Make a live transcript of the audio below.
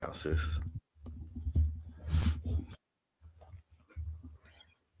now, sis.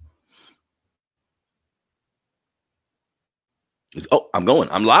 I'm going.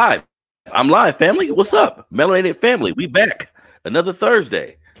 I'm live. I'm live, family. What's up? Melanated family. We back. Another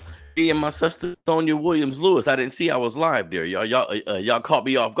Thursday. Me and my sister Sonia Williams Lewis. I didn't see I was live there. Y'all caught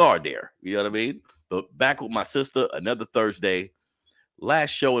me off guard there. You know what I mean? But back with my sister, another Thursday.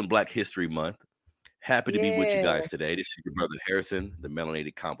 Last show in Black History Month. Happy to be with you guys today. This is your brother Harrison, the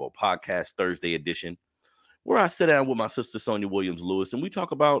Melanated Combo Podcast, Thursday edition, where I sit down with my sister Sonia Williams Lewis and we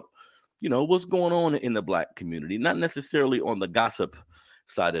talk about, what's going on in the Black community, not necessarily on the gossip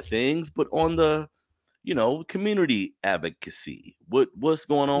side of things, but on the, community advocacy. What's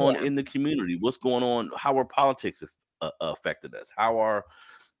going on in the community? What's going on? How are politics affected us?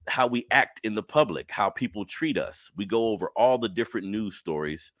 How we act in the public? How people treat us? We go over all the different news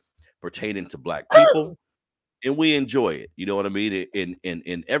stories pertaining to Black people. And we enjoy it. You know what I mean?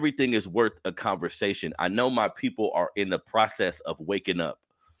 And everything is worth a conversation. I know my people are in the process of waking up.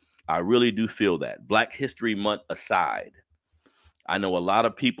 I really do feel that. Black History Month aside, I know a lot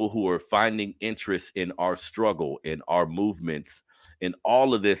of people who are finding interest in our struggle, in our movements, and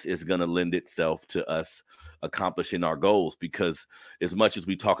all of this is going to lend itself to us accomplishing our goals, because as much as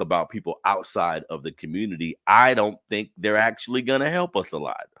we talk about people outside of the community, I don't think they're actually going to help us a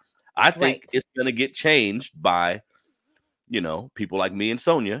lot. I think it's going to get changed by, people like me and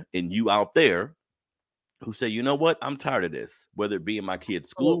Sonia and you out there who say, you know what, I'm tired of this, whether it be in my kid's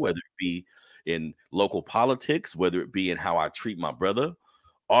school, whether it be in local politics, whether it be in how I treat my brother.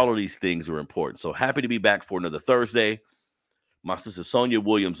 All of these things are important. So happy to be back for another Thursday. My sister Sonia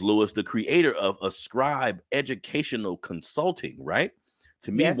Williams Lewis, the creator of Ascribe Educational Consulting, right?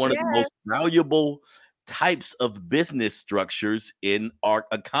 To me, one of the most valuable types of business structures in our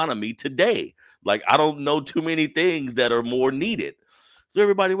economy today. Like, I don't know too many things that are more needed. So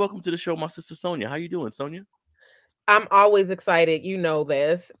everybody, welcome to the show. My sister Sonia. How you doing, Sonia? I'm always excited. You know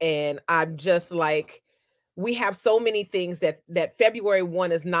this. And I'm just like, we have so many things that February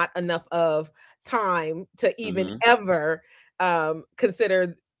 1 is not enough of time to even ever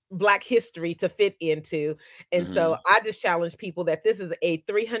consider Black history to fit into. And so I just challenge people that this is a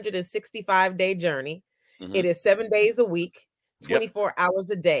 365-day journey. It is 7 days a week, 24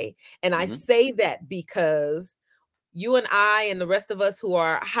 hours a day. And I say that because you and I and the rest of us who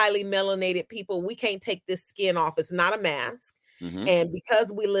are highly melanated people, we can't take this skin off. It's not a mask. And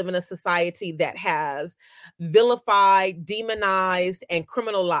because we live in a society that has vilified, demonized, and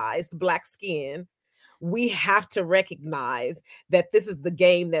criminalized Black skin, we have to recognize that this is the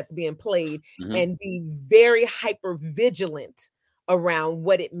game that's being played and be very hyper vigilant around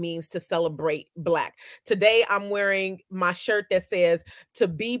what it means to celebrate Black. Today, I'm wearing my shirt that says, to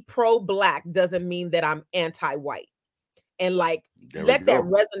be pro-Black doesn't mean that I'm anti-white. And let that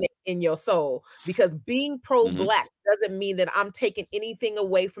resonate in your soul, because being pro-Black doesn't mean that I'm taking anything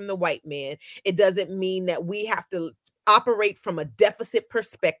away from the white man. It doesn't mean that we have to operate from a deficit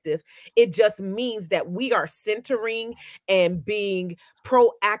perspective. It just means that we are centering and being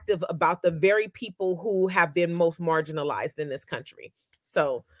proactive about the very people who have been most marginalized in this country.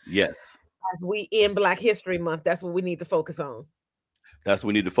 So yes, as we end Black History Month, that's what we need to focus on. That's what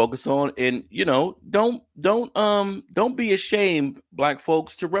we need to focus on. And don't be ashamed, Black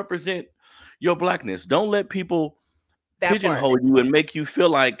folks, to represent your Blackness. Don't let people pigeonhole you and make you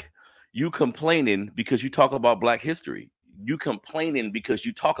feel like you complaining because you talk about Black history. You complaining because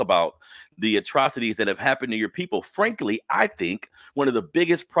you talk about the atrocities that have happened to your people. Frankly, I think one of the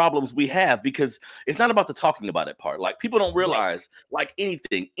biggest problems we have, because it's not about the talking about it part. Like, people don't realize, like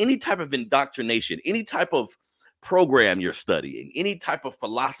anything, any type of indoctrination, any type of program you're studying, any type of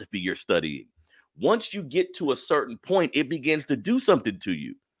philosophy you're studying, once you get to a certain point, it begins to do something to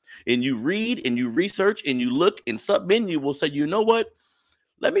you. And you read and you research and you look, and sub-menu will say, you know what?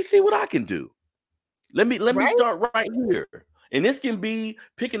 Let me see what I can do. Let me start right here. And this can be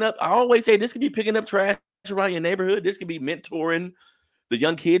picking up, I always say, this can be picking up trash around your neighborhood. This can be mentoring the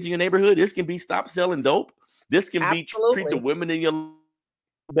young kids in your neighborhood. This can be stop selling dope. This can be treat the women in your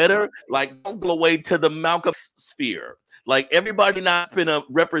better. Like, don't go away to the Malcolm sphere. Like, everybody not finna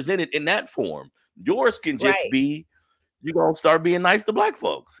represent it in that form. Yours can just be, you're gonna start being nice to Black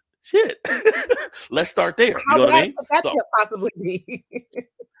folks. Shit. Let's start there. You know what I mean? That could possibly be.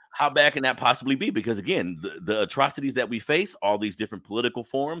 How bad can that possibly be? Because again, the atrocities that we face, all these different political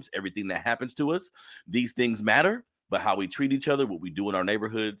forms, everything that happens to us, these things matter. But how we treat each other, what we do in our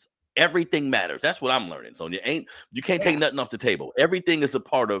neighborhoods, everything matters. That's what I'm learning. So you can't take nothing off the table. Everything is a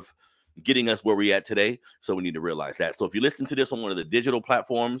part of getting us where we're at today. So we need to realize that. So if you listen to this on one of the digital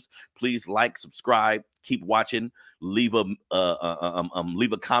platforms, please like, subscribe, keep watching, leave a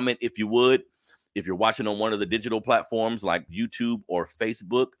comment if you would. If you're watching on one of the digital platforms like YouTube or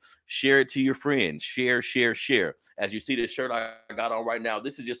Facebook, share it to your friends. Share. As you see this shirt I got on right now,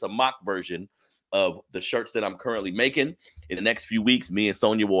 this is just a mock version of the shirts that I'm currently making. In the next few weeks, me and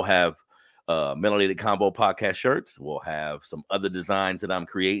Sonia will have Melanated Combo podcast shirts. We'll have some other designs that I'm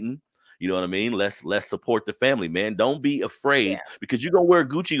creating. You know what I mean? Let's support the family, man. Don't be afraid because you're going to wear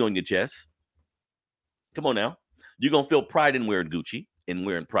Gucci on your chest. Come on now. You're going to feel pride in wearing Gucci and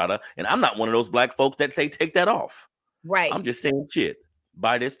wearing Prada. And I'm not one of those black folks that say take that off. Right. I'm just saying shit.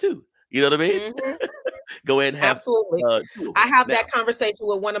 Buy this too. You know what I mean? Mm-hmm. Go ahead and have absolutely. I have that conversation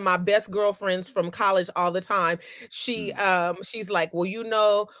with one of my best girlfriends from college all the time. She's like, well, you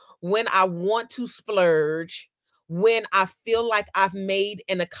know, when I want to splurge, when I feel like I've made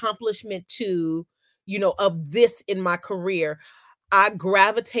an accomplishment to, you know, of this in my career, I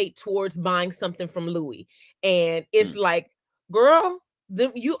gravitate towards buying something from Louis. And it's like, girl,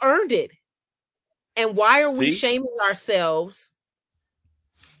 you earned it. And why are we shaming ourselves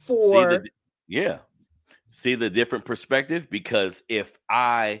for See the different perspective? Because if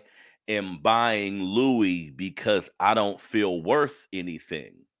I am buying Louis because I don't feel worth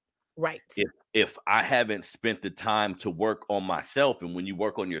anything, right? If I haven't spent the time to work on myself, and when you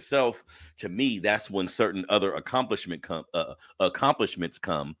work on yourself, to me, that's when certain other accomplishments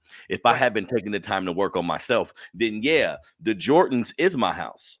come. If I haven't taken the time to work on myself, then the Jordans is my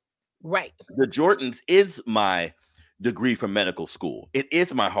house. Right. The Jordans is my degree from medical school. It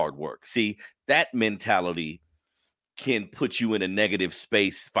is my hard work. See, that mentality can put you in a negative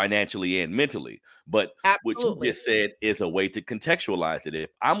space financially and mentally. But what you just said is a way to contextualize it. If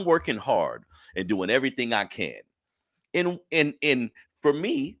I'm working hard and doing everything I can, and for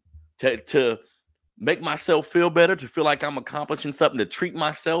me to make myself feel better, to feel like I'm accomplishing something, to treat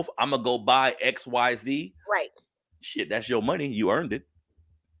myself, I'm gonna go buy XYZ. Right. Shit, that's your money. You earned it.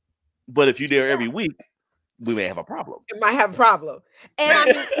 But if you're there every week, we may have a problem. It might have a problem. And I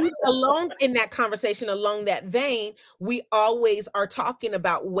mean, even along in that conversation, along that vein, we always are talking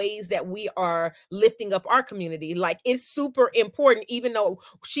about ways that we are lifting up our community. Like, it's super important, even though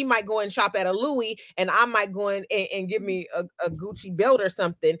she might go and shop at a Louis and I might go in and give me a Gucci belt or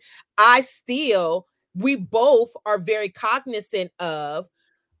something. We both are very cognizant of,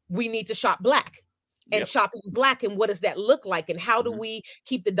 we need to shop Black. And shopping Black, and what does that look like, and how do we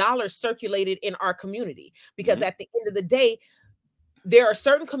keep the dollars circulated in our community? Because at the end of the day, there are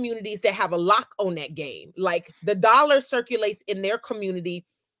certain communities that have a lock on that game. Like, the dollar circulates in their community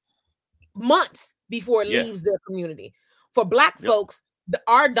months before it leaves their community. For Black folks,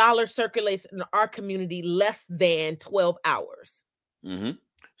 our dollar circulates in our community less than 12 hours.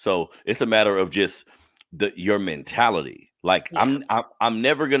 So it's a matter of just your mentality. Like, I'm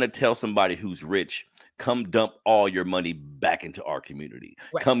never gonna tell somebody who's rich, come dump all your money back into our community.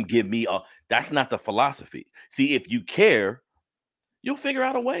 Right. Come give me that's not the philosophy. See, if you care, you'll figure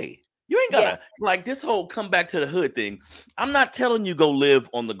out a way. You ain't gotta like this whole come back to the hood thing. I'm not telling you go live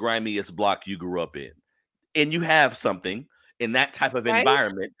on the grimiest block you grew up in, and you have something in that type of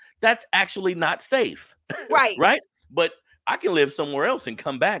environment that's actually not safe. Right. Right. But I can live somewhere else and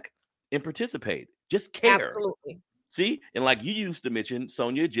come back and participate. Just care. Absolutely. See, and like you used to mention,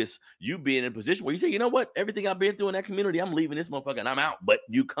 Sonia, just you being in a position where you say, you know what, everything I've been through in that community, I'm leaving this motherfucker and I'm out. But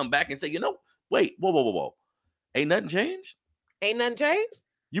you come back and say, you know, wait, whoa. Ain't nothing changed? Ain't nothing changed?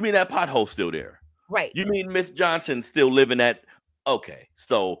 You mean that pothole still there? Right. You mean Miss Johnson still living at, okay,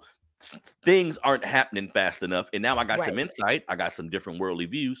 so things aren't happening fast enough. And now I got some insight. I got some different worldly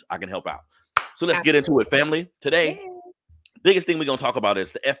views. I can help out. So let's get into it, family. Today, biggest thing we're going to talk about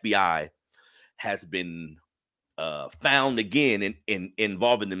is the FBI has been found again in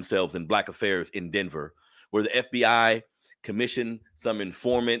involving themselves in Black affairs in Denver, where the FBI commissioned some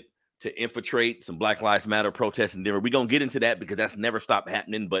informant to infiltrate some Black Lives Matter protests in Denver. We're going to get into that because that's never stopped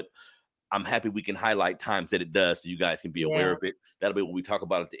happening, but I'm happy we can highlight times that it does so you guys can be aware of it. That'll be what we talk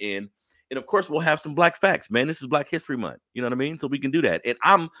about at the end. And of course, we'll have some Black facts, man. This is Black History Month. You know what I mean? So we can do that.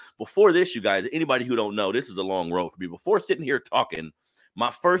 And before this, you guys, anybody who don't know, this is a long road for me. Before sitting here talking,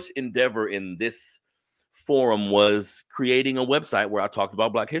 my first endeavor in this forum was creating a website where I talked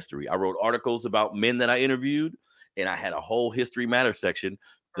about Black history. I wrote articles about men that I interviewed, and I had a whole History Matter section.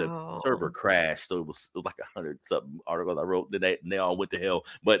 The server crashed, so it was like 100-something articles I wrote, and they all went to hell.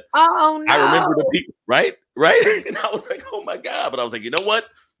 But I remember the people, right? And I was like, oh my God. But I was like, you know what?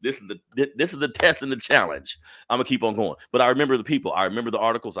 This is the test and the challenge. I'm gonna keep on going. But I remember the people. I remember the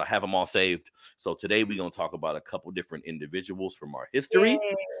articles. I have them all saved. So today we're gonna talk about a couple different individuals from our history,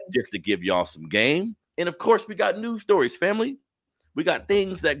 just to give y'all some game. And of course, we got news stories, family. We got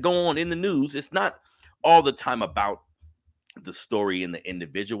things that go on in the news. It's not all the time about the story and the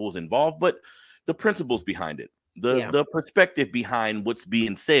individuals involved, but the principles behind it, the perspective behind what's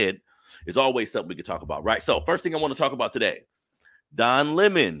being said is always something we could talk about, right? So first thing I want to talk about today, Don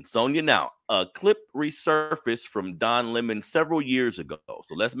Lemon. Sonia, now a clip resurfaced from Don Lemon several years ago.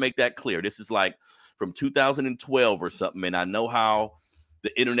 So let's make that clear. This is like from 2012 or something. And I know how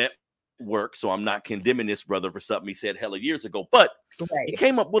the internet works, so I'm not condemning this brother for something he said hella years ago. But he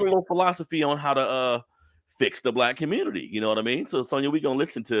came up with a little philosophy on how to fix the black community. You know what I mean? So Sonia, we're gonna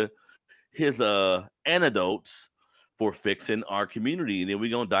listen to his anecdotes for fixing our community, and then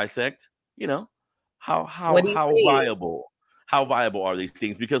we're gonna dissect, you know, how viable are these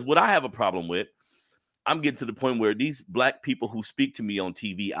things? Because what I have a problem with, I'm getting to the point where these black people who speak to me on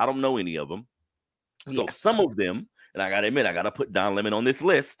TV, I don't know any of them. So some of them, and I gotta admit, I gotta put Don Lemon on this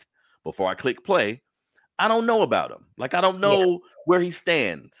list before I click play. I don't know about him. Like, I don't know where he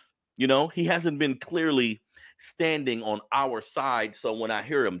stands. You know, he hasn't been clearly standing on our side. So when I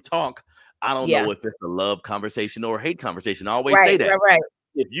hear him talk, I don't know if it's a love conversation or a hate conversation. I always say that.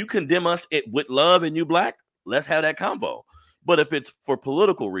 If you condemn us with love and you black, let's have that convo. But if it's for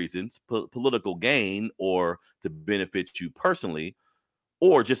political reasons, political gain, or to benefit you personally,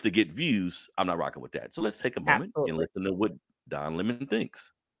 or just to get views, I'm not rocking with that. So let's take a moment and listen to what Don Lemon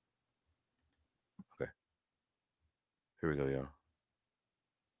thinks. Okay. Here we go, y'all.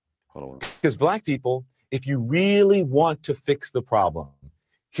 Hold on. Because black people, if you really want to fix the problem,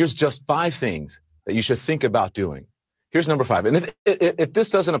 here's just 5 things that you should think about doing. Here's number 5. And if this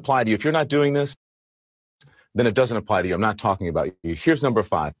doesn't apply to you, if you're not doing this, then it doesn't apply to you. I'm not talking about you. Here's number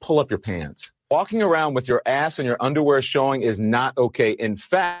 5. Pull up your pants. Walking around with your ass and your underwear showing is not okay. In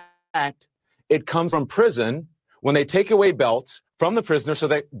fact, it comes from prison when they take away belts from the prisoner so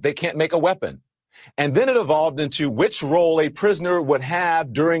that they can't make a weapon. And then it evolved into which role a prisoner would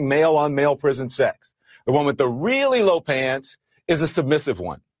have during male-on-male prison sex. The one with the really low pants is a submissive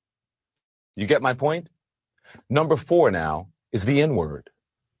one. You get my point? Number 4 now is the N-word.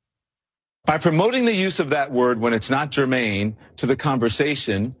 By promoting the use of that word when it's not germane to the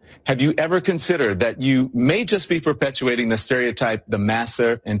conversation, have you ever considered that you may just be perpetuating the stereotype the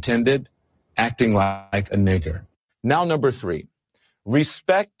master intended, acting like a nigger? Now, number 3,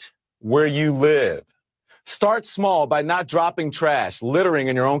 respect where you live. Start small by not dropping trash, littering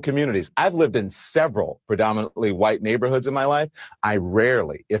in your own communities. I've lived in several predominantly white neighborhoods in my life. I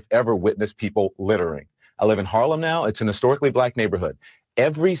rarely, if ever, witness people littering. I live in Harlem now. It's an historically black neighborhood.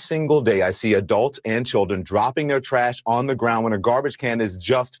 Every single day, I see adults and children dropping their trash on the ground when a garbage can is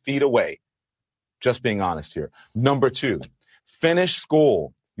just feet away. Just being honest here. Number 2, finish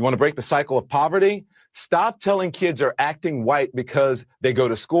school. You want to break the cycle of poverty? Stop telling kids they're acting white because they go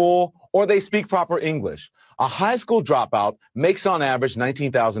to school or they speak proper English. A high school dropout makes on average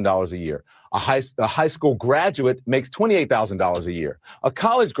 $19,000 a year. A high school graduate makes $28,000 a year. A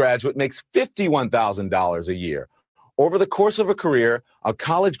college graduate makes $51,000 a year. Over the course of a career, a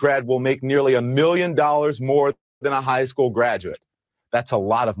college grad will make nearly $1 million more than a high school graduate. That's a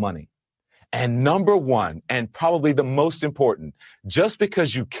lot of money. And number 1, and probably the most important, just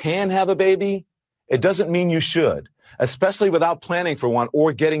because you can have a baby, it doesn't mean you should, especially without planning for one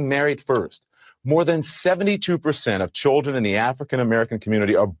or getting married first. More than 72% of children in the African-American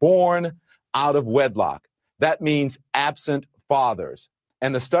community are born out of wedlock. That means absent fathers.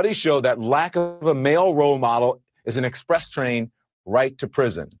 And the studies show that lack of a male role model is an express train right to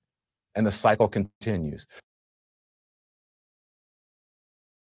prison. And the cycle continues.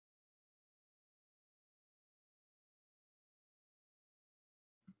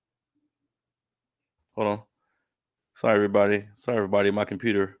 Hold on. Sorry, everybody. My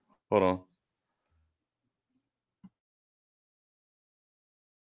computer. Hold on.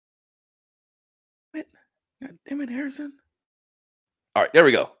 God damn it, Harrison. All right, there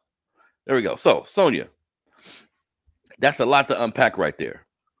we go. So, Sonia, that's a lot to unpack right there.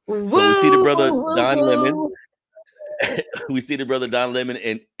 So we see the brother Don Lemon. We see the brother Don Lemon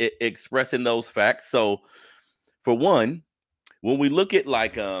expressing those facts. So, for one, when we look at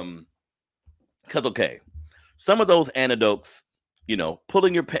like, because some of those anecdotes, you know,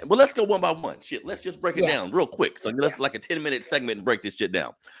 pulling your pants. Well, let's go one by one. Shit, let's just break it down real quick. So let's like a 10-minute segment and break this shit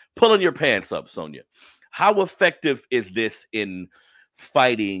down. Pulling your pants up, Sonia. How effective is this in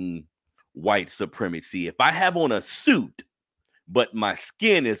fighting white supremacy? If I have on a suit, but my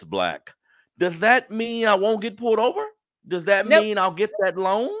skin is black, does that mean I won't get pulled over? Does that Nope. mean I'll get that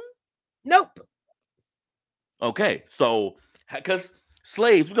loan? Nope. Okay, so because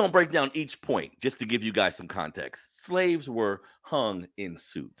slaves, we're gonna break down each point just to give you guys some context. Slaves were hung in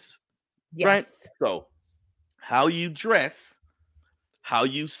suits, right? Yes. So how you dress, how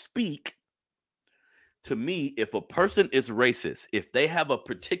you speak. To me, if a person is racist, if they have a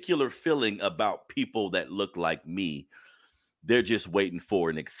particular feeling about people that look like me, they're just waiting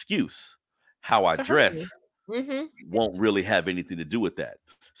for an excuse. How I To hurt dress me. won't really have anything to do with that.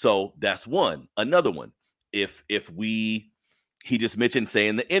 So that's one. Another one. If he just mentioned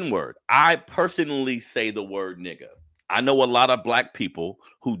saying the N-word. I personally say the word nigga. I know a lot of black people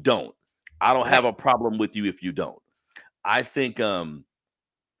who don't. I don't have Right. a problem with you if you don't. I think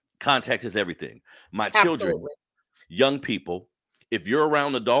context is everything. My children, Absolutely. young people, if you're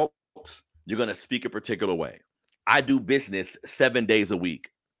around adults, you're going to speak a particular way. I do business 7 days a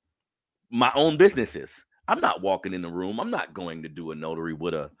week. My own businesses. I'm not walking in the room. I'm not going to do a notary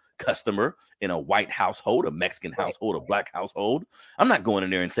with a customer in a white household, a Mexican Right. household, a black household. I'm not going in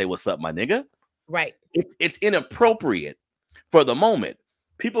there and say, "What's up, my nigga?" Right. It's inappropriate for the moment.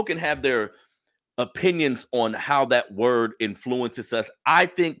 People can have their opinions on how that word influences us. I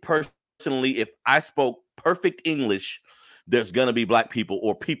think personally, if I spoke perfect English, there's going to be black people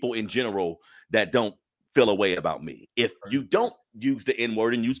or people in general that don't feel a way about me. If you don't use the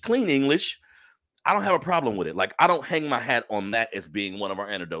N-word and use clean English, I don't have a problem with it. Like, I don't hang my hat on that as being one of our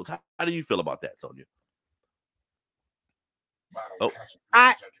antidotes. How do you feel about that, Sonia? Oh,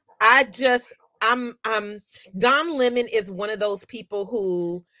 I'm Don Lemon is one of those people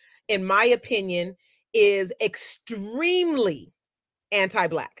who, in my opinion, is extremely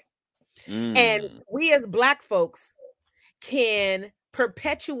anti-black. And we as black folks can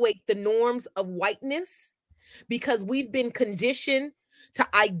perpetuate the norms of whiteness because we've been conditioned to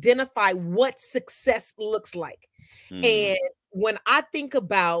identify what success looks like. And when I think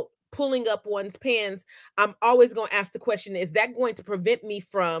about pulling up one's pants, I'm always going to ask the question, is that going to prevent me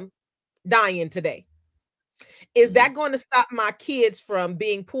from dying today? Is that going to stop my kids from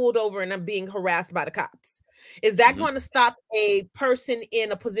being pulled over and being harassed by the cops? Is that going to stop a person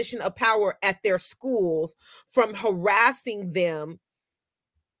in a position of power at their schools from harassing them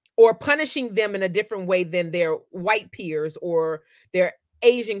or punishing them in a different way than their white peers or their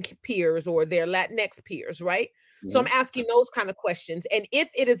Asian peers or their Latinx peers, right? So I'm asking those kind of questions. And if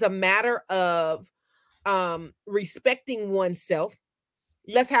it is a matter of respecting oneself,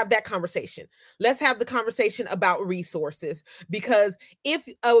 let's have that conversation. Let's have the conversation about resources. Because if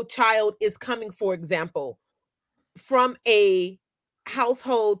a child is coming, for example, from a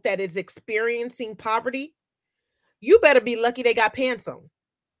household that is experiencing poverty, you better be lucky they got pants on.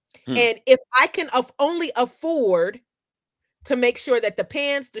 And if I can only afford to make sure that the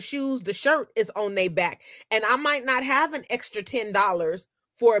pants, the shoes, the shirt is on their back, and I might not have an extra $10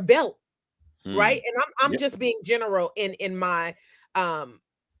 for a belt, right? And I'm just being general in my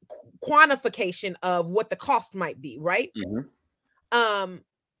quantification of what the cost might be, right? I'm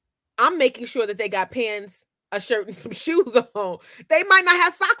making sure that they got pants, a shirt, and some shoes on. They might not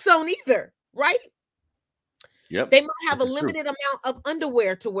have socks on either, right? They might have a limited amount of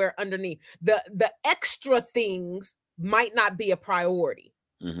underwear to wear underneath. The extra things might not be a priority.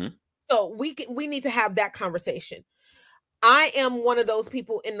 So we need to have that conversation. I am one of those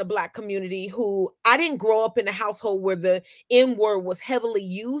people in the black community who I didn't grow up in a household where the N-word was heavily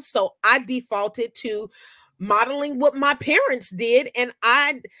used. So I defaulted to modeling what my parents did. And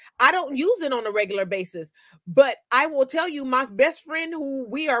I don't use it on a regular basis. But I will tell you, my best friend, who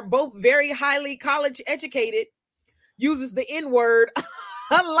we are both very highly college educated, uses the N-word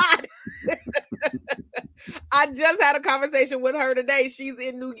a lot. I just had a conversation with her today. She's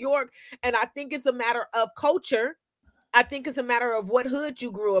in New York. And I think it's a matter of culture. I think it's a matter of what hood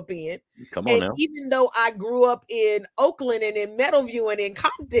you grew up in. Come on now. Even though I grew up in Oakland and in Meadowview and in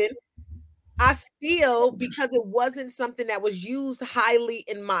Compton, I still, because it wasn't something that was used highly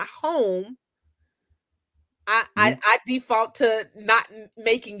in my home, I default to not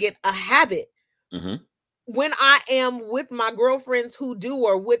making it a habit. When I am with my girlfriends who do,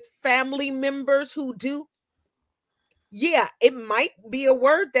 or with family members who do, yeah, it might be a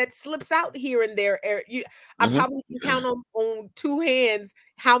word that slips out here and there. I probably can count on two hands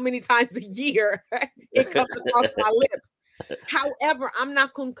how many times a year it comes across my lips. However, I'm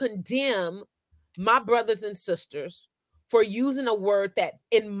not going to condemn my brothers and sisters for using a word that,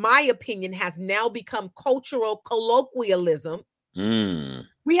 in my opinion, has now become cultural colloquialism.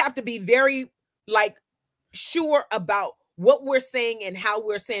 We have to be very sure about what we're saying and how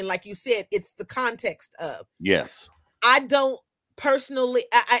we're saying. Like you said, it's the context of. Yes. I don't personally,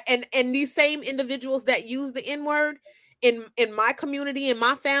 and these same individuals that use the N-word, in my community, in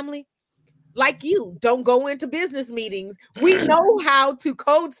my family, like you, don't go into business meetings. We know how to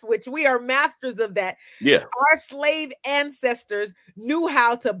code switch. We are masters of that. Yeah. Our slave ancestors knew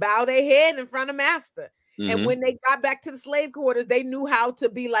how to bow their head in front of master. And when they got back to the slave quarters, they knew how to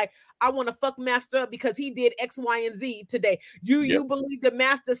be like, I want to fuck master up because he did X, Y, and Z today. You believe the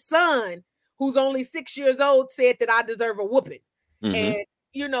master's son, who's only 6 years old, said that I deserve a whooping. And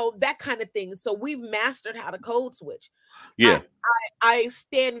you know, that kind of thing. So we've mastered how to code switch. Yeah. I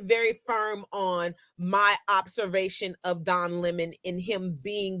stand very firm on my observation of Don Lemon in him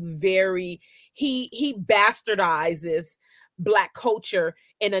being very, he bastardizes Black culture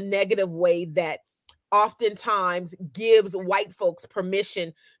in a negative way that oftentimes gives white folks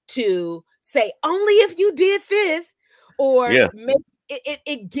permission to say, only if you did this, or make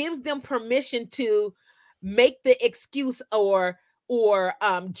it gives them permission to make the excuse or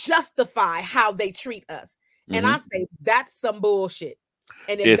justify how they treat us. And I say that's some bullshit.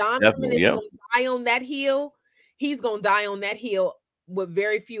 And if Don Lemon is going to die on that hill, he's going to die on that hill with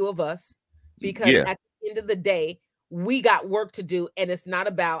very few of us, because at the end of the day, we got work to do, and it's not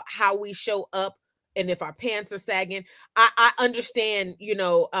about how we show up and if our pants are sagging. I understand, you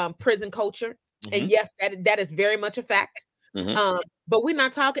know, prison culture, and yes, that is very much a fact. But we're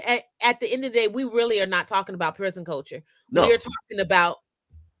not talking at the end of the day. We really are not talking about prison culture. No. We are talking about,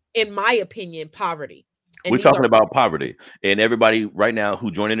 in my opinion, poverty. And we're talking about poverty. And everybody right now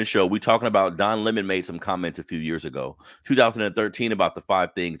who joined in the show, we're talking about Don Lemon made some comments a few years ago, 2013, about the 5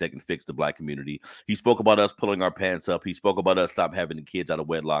 things that can fix the Black community. He spoke about us pulling our pants up. He spoke about us stop having the kids out of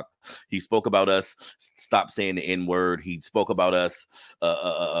wedlock. He spoke about us stop saying the N-word. He spoke about us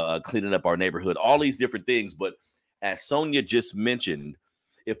cleaning up our neighborhood, all these different things. But as Sonia just mentioned,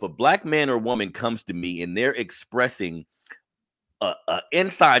 if a Black man or woman comes to me and they're expressing an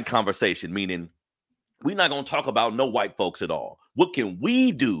inside conversation, meaning we're not going to talk about no white folks at all. What can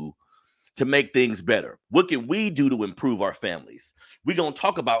we do to make things better? What can we do to improve our families? We're going to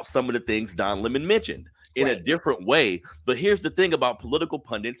talk about some of the things Don Lemon mentioned in a different way. But here's the thing about political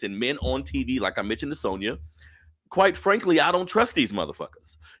pundits and men on TV, like I mentioned to Sonia. Quite frankly, I don't trust these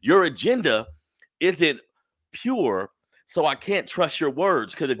motherfuckers. Your agenda isn't pure, so I can't trust your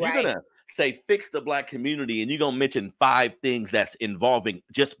words. Because if you're going to say fix the Black community and you're going to mention 5 things that's involving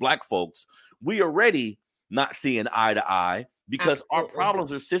just Black folks, we already not seeing eye to eye, because our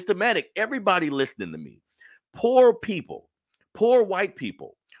problems are systematic. Everybody listening to me, poor people, poor white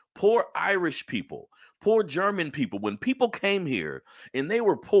people, poor Irish people, poor German people. When people came here and they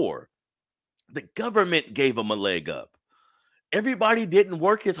were poor, the government gave them a leg up. Everybody didn't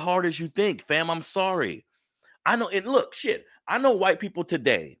work as hard as you think, fam. I'm sorry. I know. And look, shit, I know white people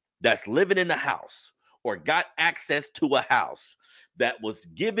today that's living in a house or got access to a house that was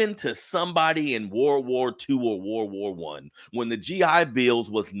given to somebody in World War II or World War I, when the GI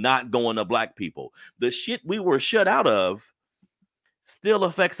Bills was not going to Black people. The shit we were shut out of still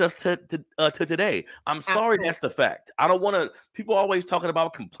affects us to today. I'm sorry, that's the fact. I don't want to. People always talking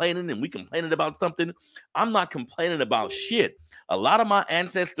about complaining, and we complaining about something. I'm not complaining about shit. A lot of my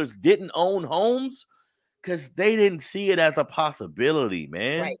ancestors didn't own homes because they didn't see it as a possibility,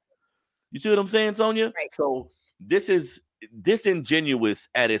 man. Right. You see what I'm saying, Sonia? Right. So this is disingenuous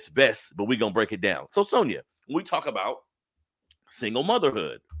at its best, but we're going to break it down. So, Sonia, when we talk about single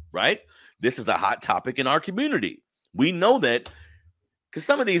motherhood, right? This is a hot topic in our community. We know that because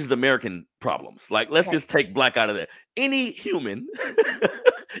some of these is American problems. Like, let's just take Black out of that. Any human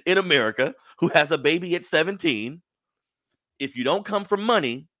in America who has a baby at 17, if you don't come from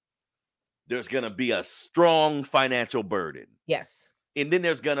money, there's going to be a strong financial burden. Yes. And then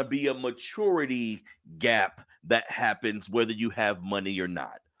there's going to be a maturity gap that happens whether you have money or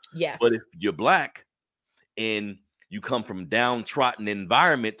not. Yes. But if you're Black and you come from downtrodden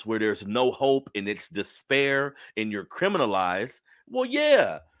environments where there's no hope and it's despair and you're criminalized, well,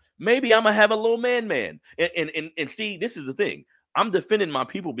 yeah, maybe I'm going to have a little man. And see, this is the thing. I'm defending my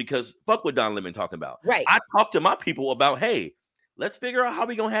people because fuck what Don Lemon talking about. Right. I talk to my people about, hey, let's figure out how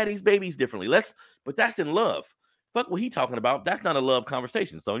we going to have these babies differently. But that's in love. Fuck what he talking about. That's not a love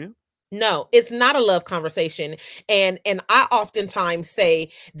conversation, Sonia. No, it's not a love conversation. And I oftentimes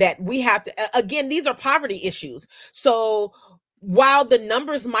say that we have to, again, these are poverty issues. So while the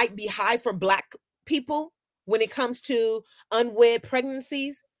numbers might be high for Black people when it comes to unwed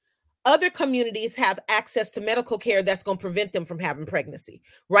pregnancies, other communities have access to medical care that's going to prevent them from having pregnancy,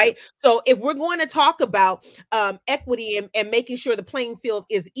 right? So if we're going to talk about equity and making sure the playing field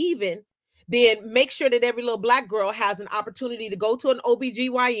is even, then make sure that every little Black girl has an opportunity to go to an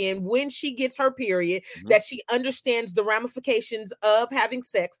OBGYN when she gets her period, that she understands the ramifications of having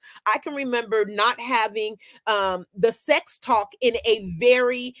sex. I can remember not having the sex talk in a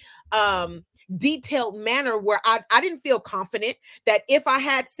very detailed manner where I didn't feel confident that if I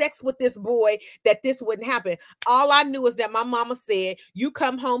had sex with this boy, that this wouldn't happen. All I knew is that my mama said, you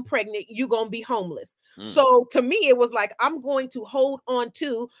come home pregnant, you're going to be homeless. So to me, it was like, I'm going to hold on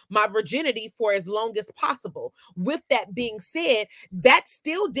to my virginity for as long as possible. With that being said, that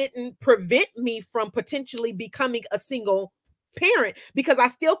still didn't prevent me from potentially becoming a single parent, because I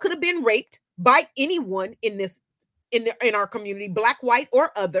still could have been raped by anyone in this in our community, Black, white,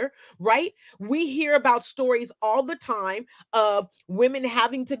 or other, right? We hear about stories all the time of women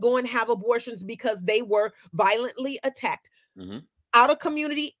having to go and have abortions because they were violently attacked out of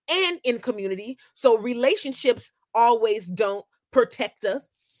community and in community. So relationships always don't protect us.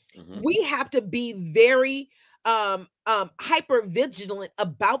 We have to be very hyper vigilant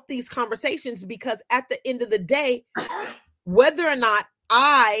about these conversations, because at the end of the day, whether or not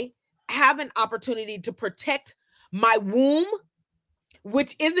I have an opportunity to protect my womb,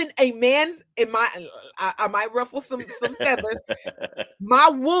 which isn't a man's, I might ruffle some feathers. My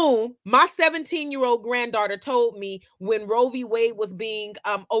womb, my 17-year-old granddaughter told me when Roe v. Wade was being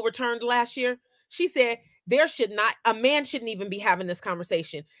overturned last year, she said, a man shouldn't even be having this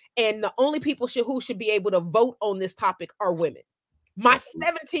conversation. And the only people who should be able to vote on this topic are women. My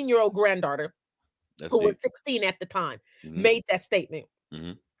 17-year-old granddaughter, who was 16 at the time, made that statement.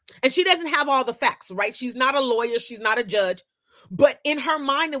 And she doesn't have all the facts, right? She's not a lawyer. She's not a judge. But in her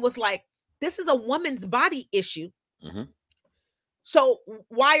mind, it was like, this is a woman's body issue. So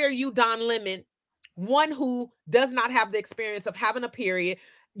why are you, Don Lemon, one who does not have the experience of having a period?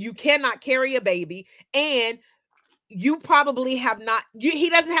 You cannot carry a baby, and you probably have not, he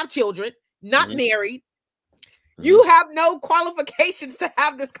doesn't have children, not married. You have no qualifications to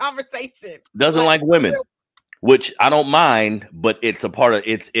have this conversation. Doesn't like women. Which I don't mind, but it's a part of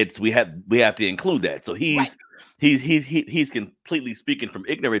it's we have to include that. So he's completely speaking from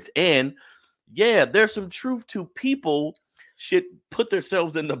ignorance. And yeah, there's some truth to people should put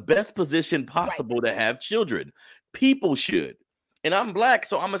themselves in the best position possible to have children. People should. And I'm Black,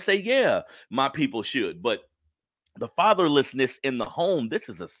 so I'm gonna say, yeah, my people should. But the fatherlessness in the home, this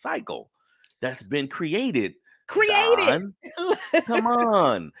is a cycle that's been created. Don, come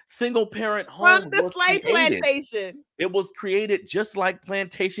on. Single parent home from the slave plantation. It was created just like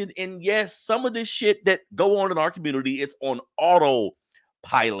plantation. And yes, some of this shit that go on in our community is on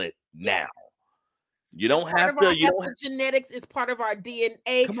autopilot now. You don't have to. Epigenetics is part of our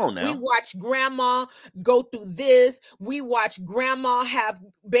DNA. Come on now. We watch grandma go through this. We watch grandma have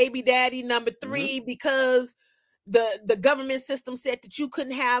baby daddy number 3 because the government system said that you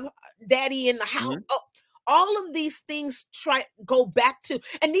couldn't have daddy in the house. All of these things go back to,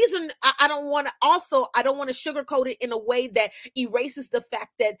 and these are, I don't want to sugarcoat it in a way that erases the fact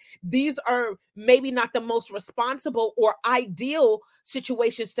that these are maybe not the most responsible or ideal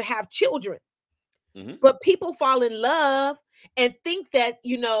situations to have children. But people fall in love and think that,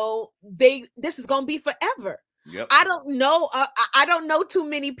 this is going to be forever. I don't know. I don't know too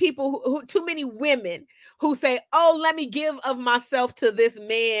many people too many women who say, oh, let me give of myself to this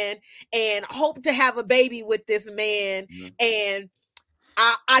man and hope to have a baby with this man. And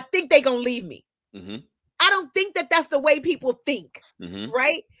I think they're going to leave me. I don't think that that's the way people think.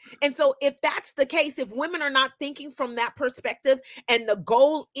 Right. And so if that's the case, if women are not thinking from that perspective, and the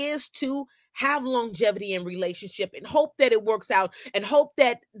goal is to have longevity in relationship and hope that it works out, and hope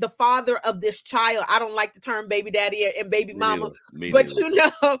that the father of this child, I don't like the term baby daddy and baby mama, but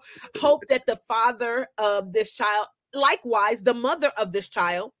hope that the father of this child, likewise, the mother of this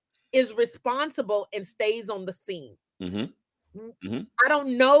child, is responsible and stays on the scene. I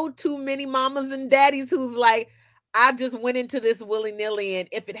don't know too many mamas and daddies who's like, I just went into this willy-nilly and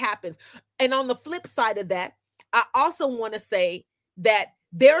if it happens. And on the flip side of that, I also want to say that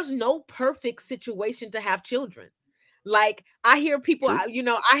there's no perfect situation to have children. Like, I hear people, I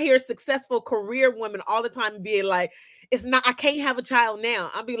hear successful career women all the time being like, I can't have a child now.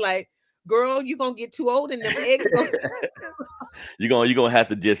 I'll be like, girl, you're going to get too old and them eggs. You're going to have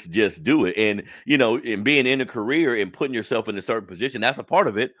to just do it. And, and being in a career and putting yourself in a certain position, that's a part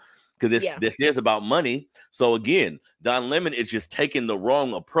of it. Because this is about money. So again, Don Lemon is just taking the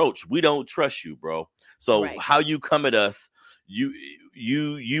wrong approach. We don't trust you, bro. So how you come at us,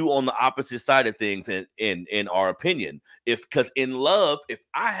 you on the opposite side of things, in our opinion. Because in love, if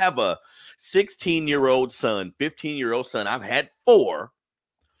I have a 16-year-old son, 15-year-old son, I've had 4,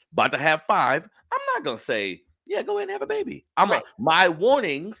 about to have 5, I'm not gonna say, Yeah, go ahead and have a baby. Right. My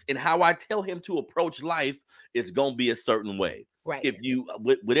warnings and how I tell him to approach life is gonna be a certain way. Right. If you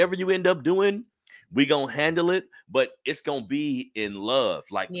whatever you end up doing, we gonna handle it, but it's gonna be in love.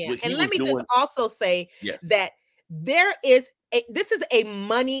 Like Yeah. what he And was let me doing. just also say Yes. that this is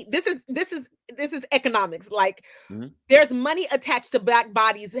economics. Like there's money attached to black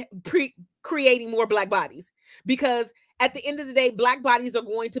bodies creating more black bodies, because at the end of the day, black bodies are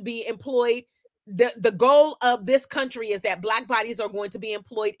going to be employed. The goal of this country is that black bodies are going to be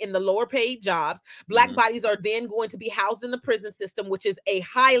employed in the lower paid jobs. Black bodies are then going to be housed in the prison system, which is a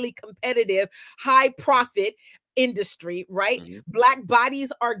highly competitive, high profit industry, right? Black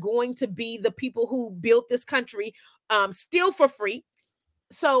bodies are going to be the people who built this country, still for free.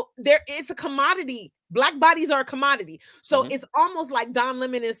 So there is a commodity. Black bodies are a commodity. So it's almost like Don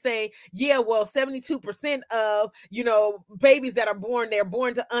Lemon is saying, yeah, well, 72% of, babies that are born, they're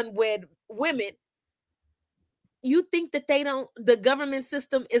born to unwed women. You think that the government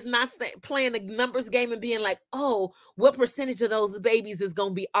system is not playing a numbers game and being like, oh, what percentage of those babies is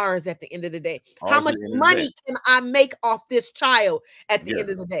going to be ours at the end of the day? How much money can I make off this child at the end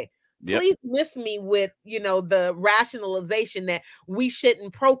of the day? Please miss me with, the rationalization that we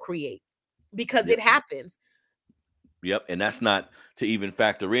shouldn't procreate, because it happens. Yep. And that's not to even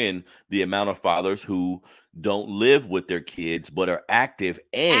factor in the amount of fathers who don't live with their kids, but are active.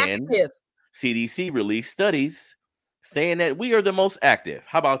 And CDC released studies saying that we are the most active.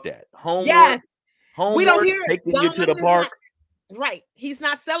 How about that? Homework, we don't hear taking you to the park. Right. He's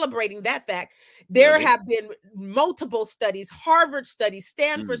not celebrating that fact. There have been multiple studies, Harvard studies,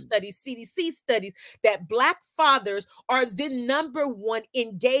 Stanford studies, CDC studies, that Black fathers are the number one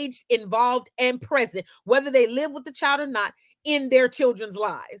engaged, involved, and present, whether they live with the child or not, in their children's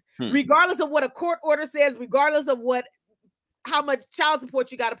lives, regardless of what a court order says, regardless of how much child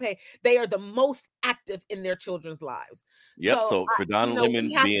support you got to pay. They are the most active in their children's lives. Yep. So for Don Lemon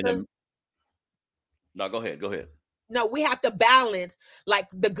being no, go ahead. No, we have to balance like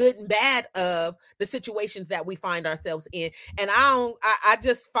the good and bad of the situations that we find ourselves in. And I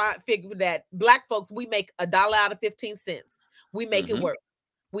just figure that Black folks, we make $1 out of 15 cents. We make it work.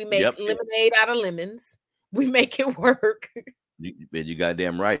 We make lemonade out of lemons. We make it work. You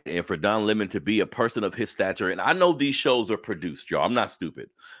goddamn right. And for Don Lemon to be a person of his stature, and I know these shows are produced, y'all. I'm not stupid.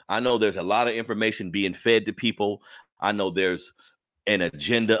 I know there's a lot of information being fed to people. I know there's an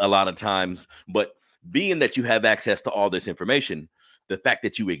agenda a lot of times, but being that you have access to all this information, the fact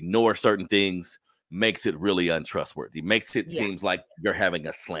that you ignore certain things makes it really untrustworthy. Makes it seems like you're having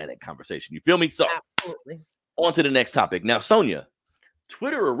a slanted conversation. You feel me? So absolutely. On to the next topic. Now, Sonia,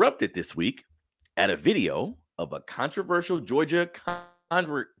 Twitter erupted this week at a video of a controversial Georgia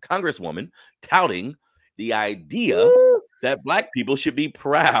congresswoman touting the idea that Black people should be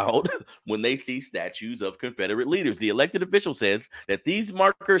proud when they see statues of Confederate leaders. The elected official says that these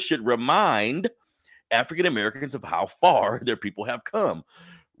markers should remind African Americans of how far their people have come.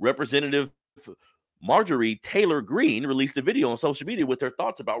 Representative Marjorie Taylor Greene released a video on social media with her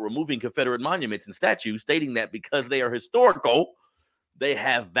thoughts about removing Confederate monuments and statues, stating that because they are historical, they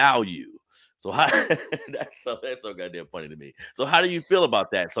have value. So that's so goddamn funny to me. So how do you feel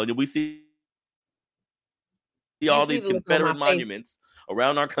about that, Sonia? We see all these Confederate monuments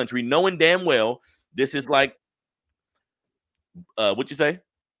around our country, knowing damn well this is like, what'd you say?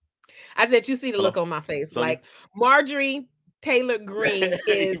 I said, you see the look on my face. Sonia? Like Marjorie Taylor Greene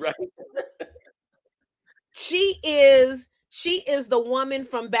is, right. She is the woman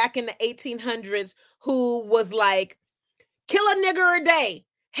from back in the 1800s who was like, kill a nigger a day,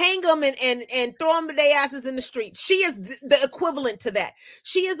 hang them and throw them their asses in the street. She is the equivalent to that.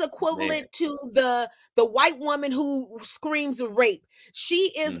 She is equivalent to the white woman who screams rape.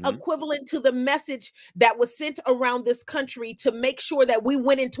 She is equivalent to the message that was sent around this country to make sure that we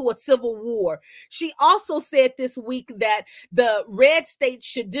went into a civil war. She also said this week that the red states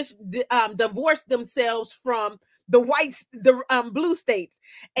should divorce themselves from the blue states.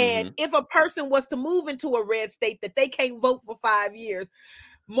 And if a person was to move into a red state, that they can't vote for 5 years.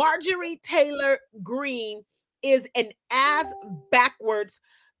 Marjorie Taylor Greene is an ass backwards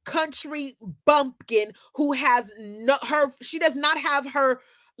country bumpkin who has she doesn't have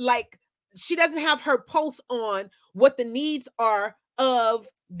her pulse on what the needs are of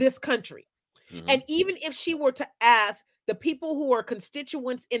this country. And even if she were to ask the people who are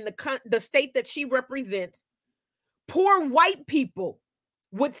constituents in the state that she represents, poor white people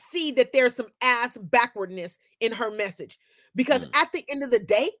would see that there's some ass backwardness in her message. Because at the end of the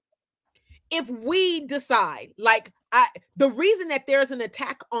day, if we decide, the reason that there's an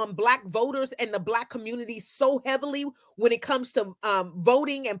attack on Black voters and the Black community so heavily when it comes to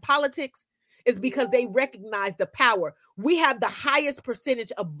voting and politics is because they recognize the power. We have the highest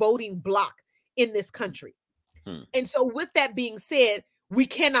percentage of voting bloc in this country. And so with that being said, we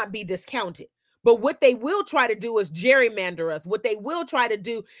cannot be discounted. But what they will try to do is gerrymander us. What they will try to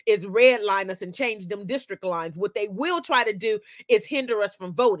do is redline us and change them district lines. What they will try to do is hinder us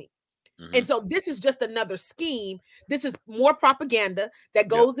from voting. And so this is just another scheme. This is more propaganda that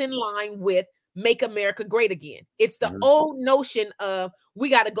goes in line with Make America Great Again. It's the old notion of we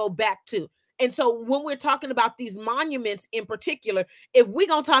got to go back to. And so when we're talking about these monuments in particular, if we're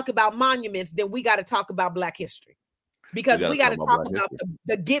going to talk about monuments, then we got to talk about Black history, because we got to talk about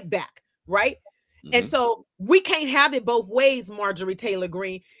the get back, right? And so we can't have it both ways, Marjorie Taylor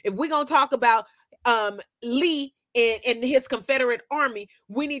Greene. If we're going to talk about Lee and his Confederate Army,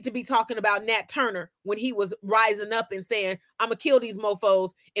 we need to be talking about Nat Turner when he was rising up and saying, I'm going to kill these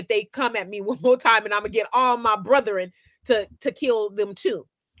mofos if they come at me one more time, and I'm going to get all my brethren to kill them too.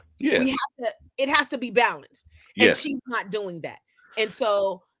 Yeah. It has to be balanced. And she's not doing that. And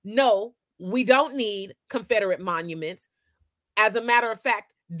so, no, we don't need Confederate monuments. As a matter of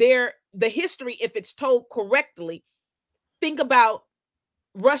fact, the history, if it's told correctly, think about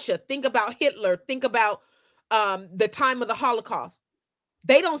Russia, think about Hitler, think about the time of the Holocaust.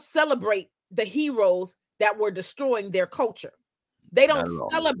 They don't celebrate the heroes that were destroying their culture. They don't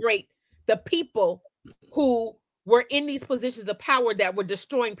celebrate the people who were in these positions of power that were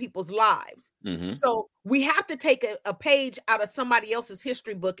destroying people's lives. So we have to take a page out of somebody else's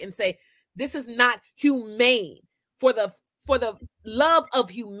history book and say, this is not humane. For the love of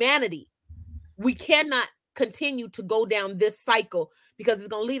humanity, we cannot continue to go down this cycle, because it's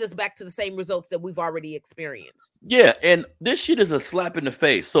going to lead us back to the same results that we've already experienced. Yeah, and this shit is a slap in the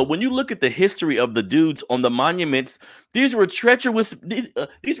face. So when you look at the history of the dudes on the monuments, these were treacherous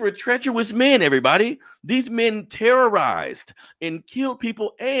men, everybody. These men terrorized and killed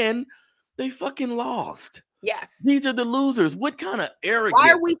people, and they fucking lost. Yes. These are the losers. What kind of arrogance?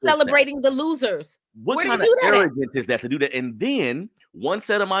 Why are we celebrating the losers? What kind of arrogance is that to do that? And then one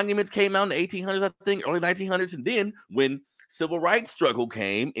set of monuments came out in the 1800s, I think, early 1900s. And then when civil rights struggle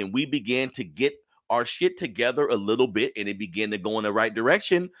came and we began to get our shit together a little bit and it began to go in the right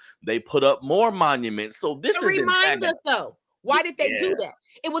direction, they put up more monuments. So this is to remind us, though. Why did they do that?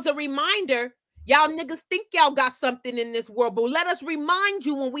 It was a reminder. Y'all niggas think y'all got something in this world, but let us remind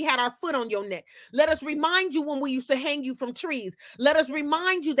you when we had our foot on your neck. Let us remind you when we used to hang you from trees. Let us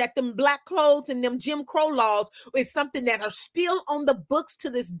remind you that them black codes and them Jim Crow laws is something that are still on the books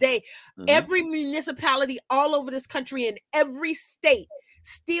to this day. Every municipality all over this country in every state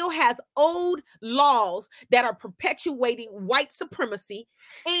still has old laws that are perpetuating white supremacy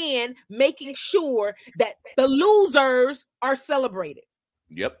and making sure that the losers are celebrated.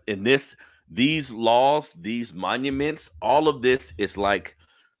 Yep. And these laws, these monuments, all of this is like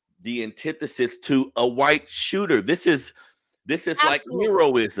the antithesis to a white shooter. This is like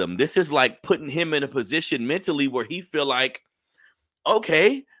heroism. This is like putting him in a position mentally where he feel like,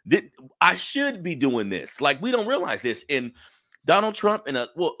 okay, I should be doing this. Like, we don't realize this. And Donald Trump and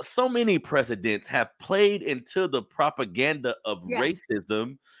so many presidents have played into the propaganda of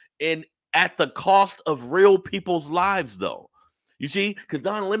racism, and at the cost of real people's lives, though. You see, because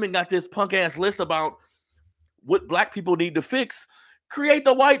Don Lemon got this punk ass list about what black people need to fix. Create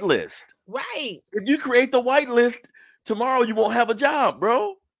the white list. Right. If you create the white list, tomorrow you won't have a job,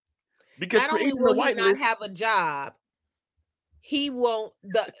 bro. Because not only will he not have a job, he won't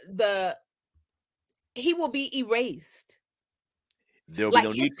he will be erased. There'll be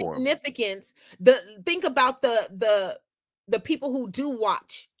no need for him. Significance. Think about the people who do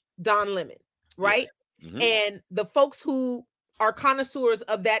watch Don Lemon, right? Yes. And the folks who are connoisseurs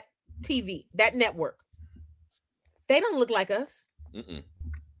of that TV, that network. They don't look like us.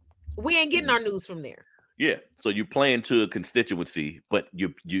 We ain't getting our news from there. Yeah. So you're playing to a constituency, but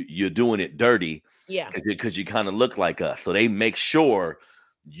you're doing it dirty. Yeah. Because you kind of look like us. So they make sure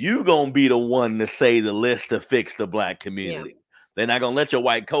you gonna be the one to say the list to fix the black community. Yeah. They're not gonna let your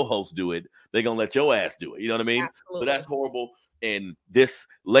white co-host do it. They're gonna let your ass do it. You know what I mean? Absolutely. So that's horrible. And this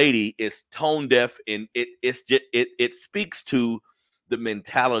lady is tone deaf, and it speaks to the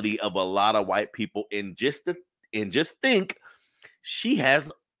mentality of a lot of white people, and just think she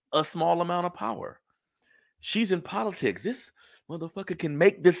has a small amount of power. She's in politics. This motherfucker can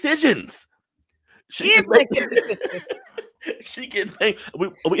make decisions. She can make.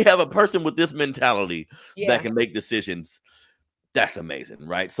 We have a person with this mentality that can make decisions. That's amazing,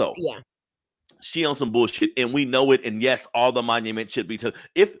 right? So yeah. She on some bullshit, and we know it. And yes, all the monuments should be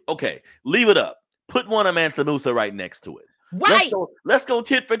leave it up. Put one of Mansa Musa right next to it. Right. Let's go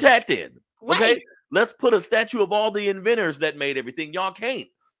tit for tat then. Okay. Right. Let's put a statue of all the inventors that made everything. Y'all can't.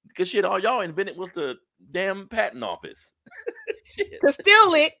 Because shit, all y'all invented was the damn patent office. To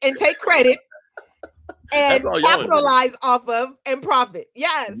steal it and take credit and capitalize off of and profit.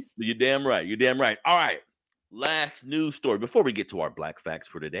 Yes. You're damn right. You're damn right. All right. Last news story before we get to our black facts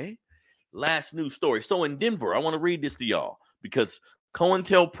for today. Last news story. So in Denver, I want to read this to y'all because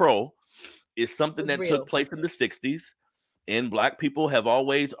COINTELPRO is something that took place in the 60s. And black people have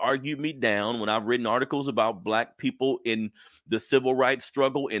always argued me down when I've written articles about black people in the civil rights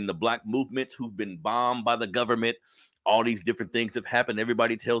struggle, in the black movements who've been bombed by the government. All these different things have happened.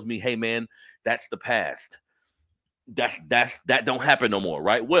 Everybody tells me, hey, man, that's the past. That don't happen no more,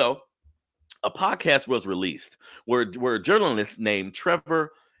 right? Well, a podcast was released where a journalist named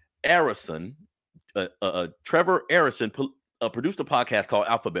Trevor Arison produced a podcast called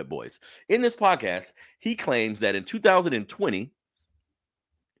Alphabet Boys. In this podcast, he claims that in 2020,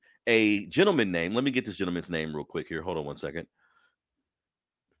 a gentleman named, let me get this gentleman's name real quick here. Hold on one second.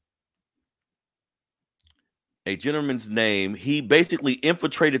 A gentleman's name, he basically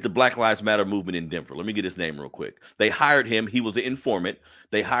infiltrated the Black Lives Matter movement in Denver. Let me get his name real quick. They hired him. He was an informant.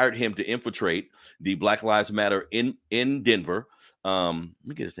 They hired him to infiltrate the Black Lives Matter in Denver. Let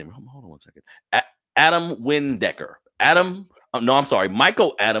me get his name. Hold on one second. Adam Windecker.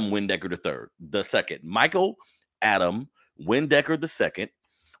 Michael Adam Windecker II. Michael Adam Windecker II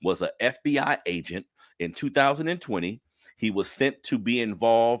was an FBI agent in 2020. He was sent to be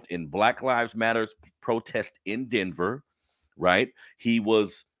involved in Black Lives Matter's protest in Denver, right? He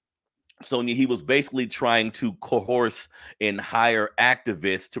was basically trying to coerce and hire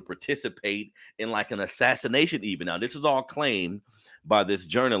activists to participate in like an assassination even. Now, this is all claimed by this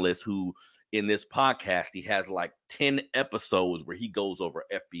journalist who, in this podcast, he has like 10 episodes where he goes over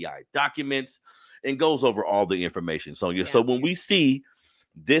FBI documents and goes over all the information. So when we see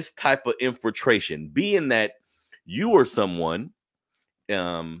this type of infiltration, being that you were someone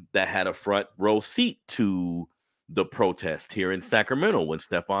that had a front row seat to the protest here in Sacramento when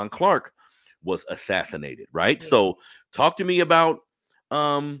Stephon Clark was assassinated, right? Yeah. So talk to me about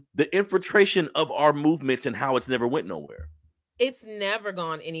the infiltration of our movements and how it's never went nowhere. It's never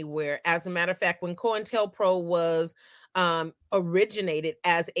gone anywhere. As a matter of fact, when COINTELPRO was originated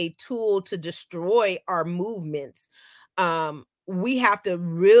as a tool to destroy our movements, we have to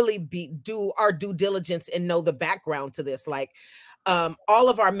really do our due diligence and know the background to this. Like, all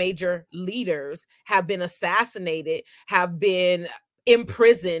of our major leaders have been assassinated, have been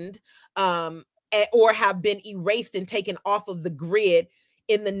imprisoned, or have been erased and taken off of the grid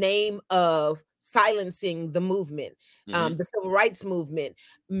in the name of silencing the movement, the civil rights movement,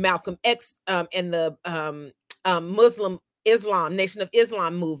 Malcolm X, and the Nation of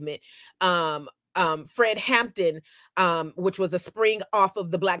Islam movement, Fred Hampton, which was a spring off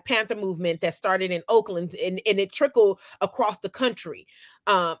of the Black Panther movement that started in Oakland, and it trickled across the country.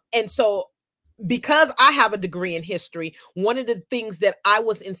 And so, because I have a degree in history, one of the things that I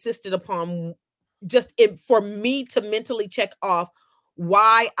was insisted upon for me to mentally check off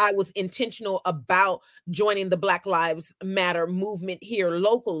why I was intentional about joining the Black Lives Matter movement here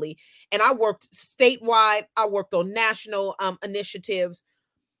locally. And I worked statewide. I worked on national initiatives.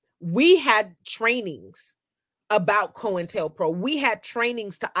 We had trainings about COINTELPRO. We had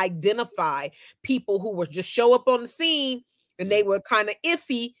trainings to identify people who were just show up on the scene and they were kind of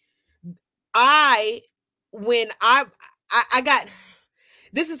iffy.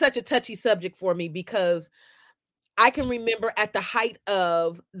 This is such a touchy subject for me because I can remember at the height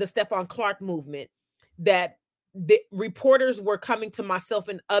of the Stephon Clark movement that the reporters were coming to myself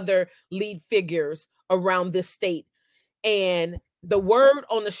and other lead figures around this state. And the word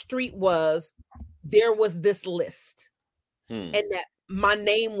on the street was there was this list and that my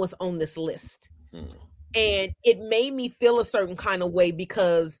name was on this list. And it made me feel a certain kind of way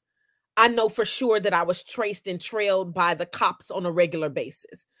because I know for sure that I was traced and trailed by the cops on a regular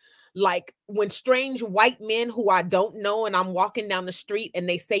basis. Like when strange white men who I don't know and I'm walking down the street and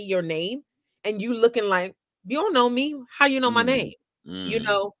they say your name and you looking like, you don't know me. How you know my name? You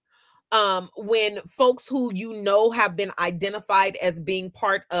know, when folks who you know have been identified as being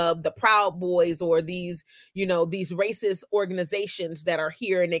part of the Proud Boys or these, you know, these racist organizations that are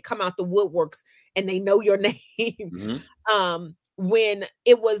here and they come out the woodworks and they know your name. When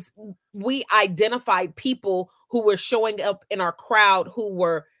we identified people who were showing up in our crowd who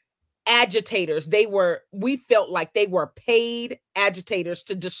were agitators. We felt like they were paid agitators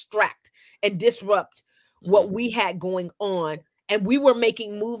to distract and disrupt what we had going on. And we were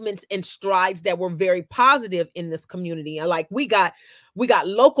making movements and strides that were very positive in this community. And like we got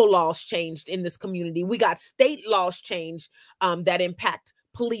local laws changed in this community. We got state laws changed that impact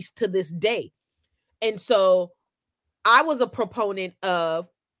police to this day. And so I was a proponent of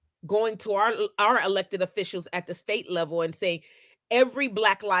going to our elected officials at the state level and saying every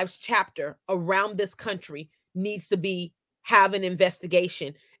Black Lives chapter around this country needs to have an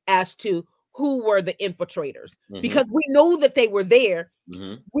investigation as to who were the infiltrators, because we know that they were there.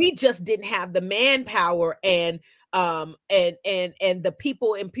 We just didn't have the manpower and the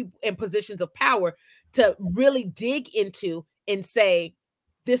people in positions of power to really dig into and say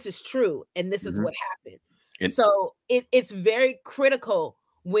this is true and this is what happened. So it's very critical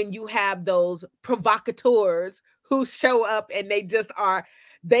when you have those provocateurs who show up and they just are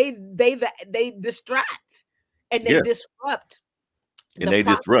they distract and they disrupt and they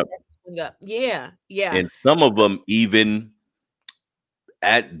disrupt. Yeah. And some of them even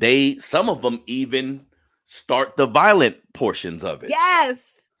start the violent portions of it.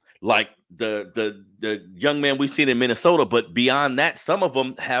 Yes. Like the young man we've seen in Minnesota, but beyond that, some of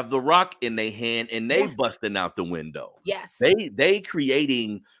them have the rock in their hand and they busting out the window. Yes. They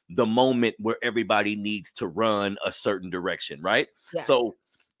creating the moment where everybody needs to run a certain direction, right? Yes. So,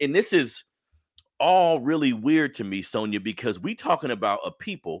 and this is all really weird to me, Sonia, because we talking about a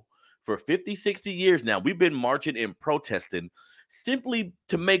people for 50, 60 years now. We've been marching and protesting simply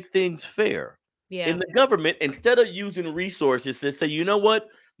to make things fair. Yeah. In the government, instead of using resources to say, you know what,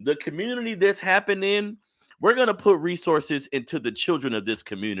 the community this happened in, we're going to put resources into the children of this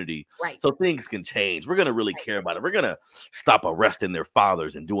community, right, so things can change. We're going to really care about it. We're going to stop arresting their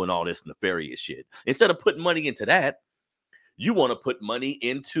fathers and doing all this nefarious shit. Instead of putting money into that, you want to put money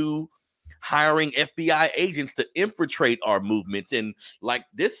into hiring FBI agents to infiltrate our movements. And like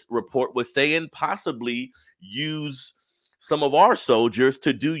this report was saying, possibly use some of our soldiers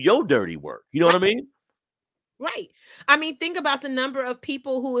to do your dirty work. You know what I mean? Right. I mean, think about the number of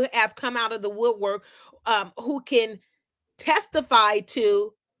people who have come out of the woodwork who can testify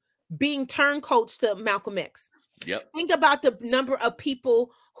to being turncoats to Malcolm X. Yep. Think about the number of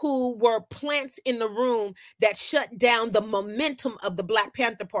people who were plants in the room that shut down the momentum of the Black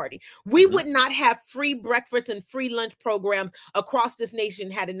Panther Party. We would not have free breakfast and free lunch programs across this nation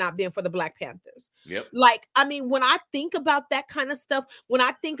had it not been for the Black Panthers. Yep. Like, I mean, when I think about that kind of stuff, when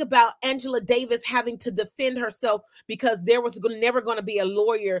I think about Angela Davis having to defend herself because there was never going to be a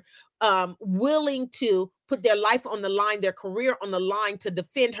lawyer willing to put their life on the line, their career on the line to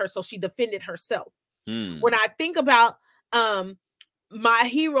defend her, so she defended herself. When I think about my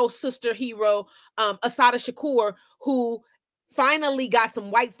sister hero, Assata Shakur, who finally got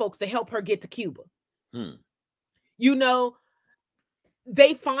some white folks to help her get to Cuba. You know,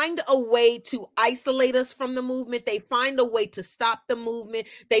 they find a way to isolate us from the movement. They find a way to stop the movement.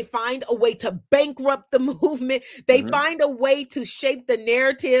 They find a way to bankrupt the movement. They find a way to shape the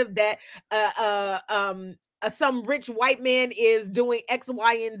narrative that some rich white man is doing X,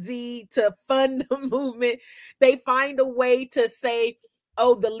 Y, and Z to fund the movement. They find a way to say,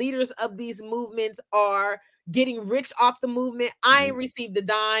 oh, the leaders of these movements are getting rich off the movement. I ain't received a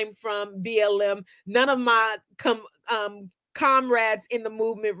dime from BLM. None of my comrades in the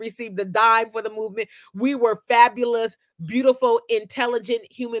movement received a dime for the movement. We were fabulous, beautiful,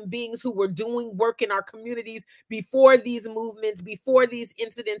 intelligent human beings who were doing work in our communities before these movements, before these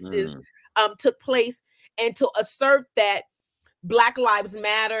incidences took place. And to assert that Black Lives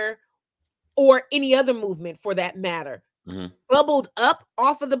Matter, or any other movement for that matter, bubbled up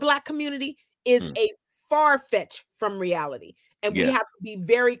off of the Black community is a far-fetched from reality. And we have to be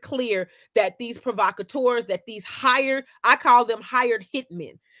very clear that these provocateurs, that these I call them hired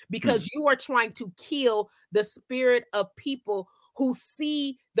hitmen, because you are trying to kill the spirit of people who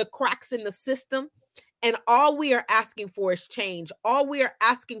see the cracks in the system. And all we are asking for is change. All we are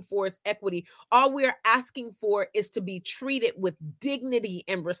asking for is equity. All we are asking for is to be treated with dignity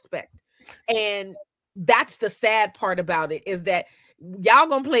and respect. And that's the sad part about it, is that y'all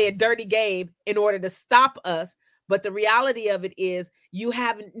gonna play a dirty game in order to stop us. But the reality of it is you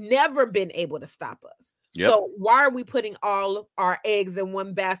have never been able to stop us. So why are we putting all our eggs in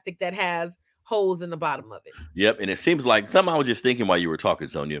one basket that has holes in the bottom of it? Yep. And it seems like something I was just thinking while you were talking,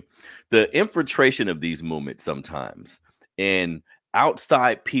 Sonia, the infiltration of these movements sometimes, and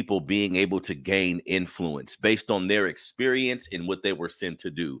outside people being able to gain influence based on their experience and what they were sent to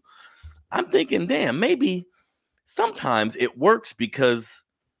do. I'm thinking, damn, maybe sometimes it works because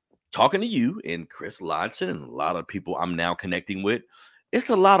talking to you and Chris Lodson and a lot of people I'm now connecting with, it's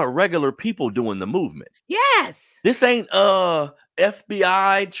a lot of regular people doing the movement. Yes. This ain't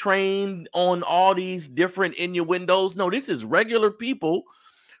FBI trained on all these different innuendos. No, this is regular people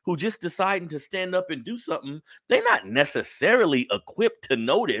who just deciding to stand up and do something. They're not necessarily equipped to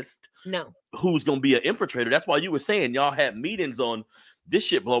notice who's going to be an infiltrator. That's why you were saying y'all had meetings on this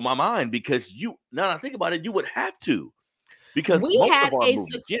shit. Blow my mind, because now that I think about it, you would have to. Because We most had of our a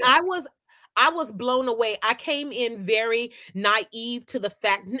movements, yeah. I was blown away. I came in very naive to the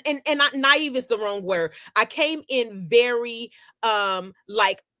fact, and not naive is the wrong word. I came in very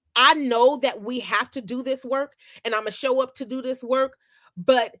like, I know that we have to do this work, and I'm gonna show up to do this work,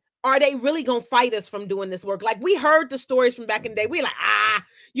 but are they really gonna fight us from doing this work? Like, we heard the stories from back in the day. We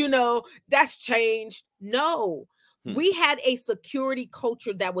like, that's changed. No, we had a security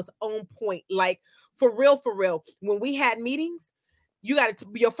culture that was on point. Like, for real, for real. When we had meetings, you got to,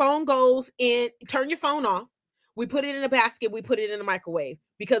 your phone goes in, turn your phone off. We put it in a basket. We put it in a microwave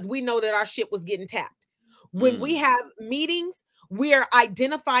because we know that our shit was getting tapped. When we have meetings, we are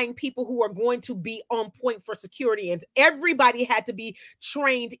identifying people who are going to be on point for security. And everybody had to be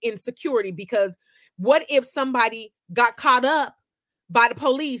trained in security, because what if somebody got caught up by the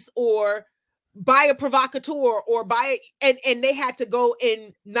police or by a provocateur or and they had to go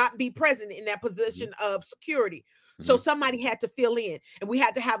and not be present in that position of security. So somebody had to fill in, and we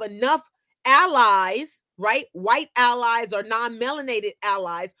had to have enough allies, right? White allies or non-melanated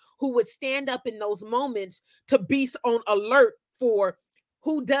allies who would stand up in those moments to be on alert for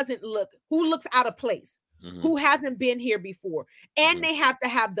who looks out of place, who hasn't been here before. And they have to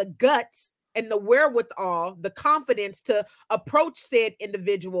have the guts and the wherewithal, the confidence to approach said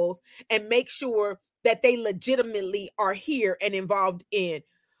individuals and make sure that they legitimately are here and involved in.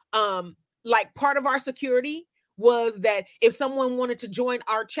 Like, part of our security was that if someone wanted to join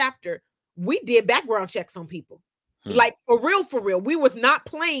our chapter, we did background checks on people. Like, for real. We was not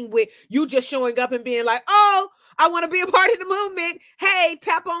playing with you just showing up and being like, oh, I want to be a part of the movement. Hey,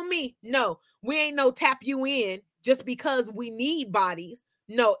 tap on me. No, we ain't no tap you in just because we need bodies.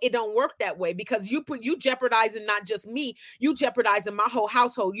 No, it don't work that way, because you jeopardizing not just me, you jeopardizing my whole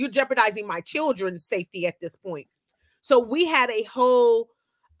household. You're jeopardizing my children's safety at this point. So we had a whole,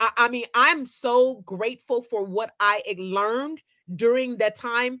 I mean, I'm so grateful for what I learned during that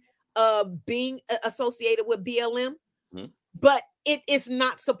time of being associated with BLM. But it is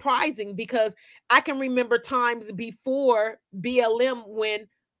not surprising, because I can remember times before BLM when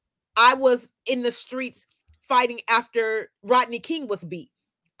I was in the streets fighting after Rodney King was beat.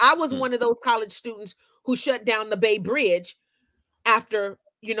 I was one of those college students who shut down the Bay Bridge after,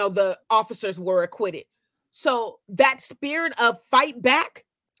 the officers were acquitted. So that spirit of fight back,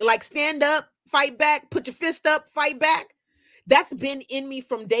 like stand up, fight back, put your fist up, fight back, that's been in me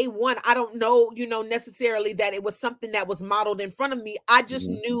from day one. I don't know, necessarily that it was something that was modeled in front of me. I just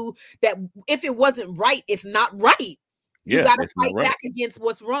knew that if it wasn't right, it's not right. You got to fight back against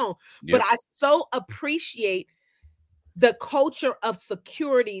what's wrong. But I so appreciate the culture of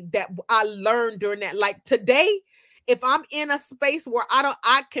security that I learned during that. Like, today, if I'm in a space where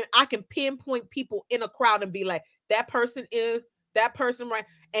I can pinpoint people in a crowd and be like, that person right,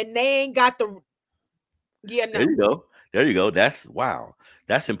 and they ain't got the There you go. That's wow.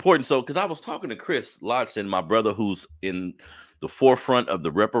 That's important. So, because I was talking to Chris Lodson, my brother, who's in the forefront of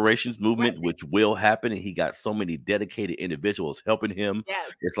the reparations movement, which will happen, and he got so many dedicated individuals helping him.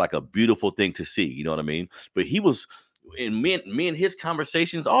 Yes. It's like a beautiful thing to see. You know what I mean? But he was in me and his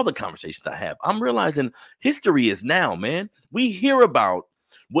conversations, all the conversations I have, I'm realizing history is now, man. We hear about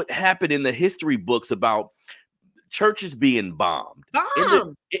what happened in the history books about churches being bombed,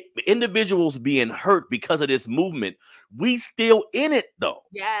 individuals being hurt because of this movement. We still in it though.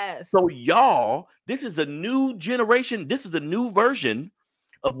 Yes. So y'all, this is a new generation. This is a new version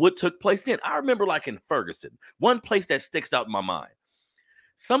of what took place then. I remember, like, in Ferguson, one place that sticks out in my mind.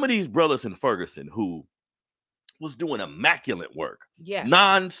 Some of these brothers in Ferguson who was doing immaculate work,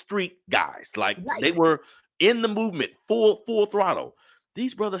 non-street guys, like they were in the movement, full throttle.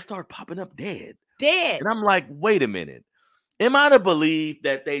 These brothers start popping up dead. And I'm like, wait a minute. Am I to believe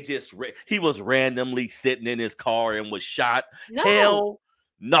that they just he was randomly sitting in his car and was shot? No. Hell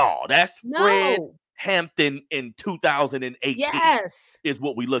no. That's Fred Hampton in 2018. Yes. Is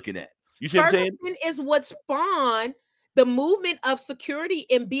what we're looking at. You see what I'm saying? Ferguson is what spawned the movement of security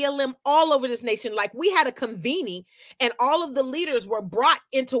in BLM all over this nation. Like, we had a convening and all of the leaders were brought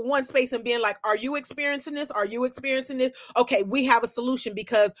into one space and being like, are you experiencing this? Are you experiencing this? Okay, we have a solution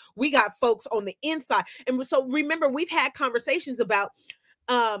because we got folks on the inside. And so remember, we've had conversations about,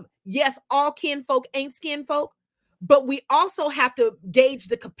 yes, all kinfolk ain't skinfolk, but we also have to gauge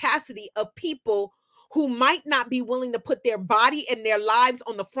the capacity of people who might not be willing to put their body and their lives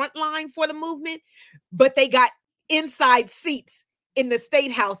on the front line for the movement, but they got inside seats in the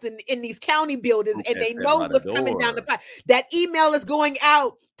state house and in these county buildings, and they know what's coming down the pipe. That email is going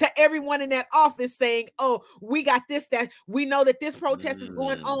out to everyone in that office saying, oh, we got this, that we know that this protest is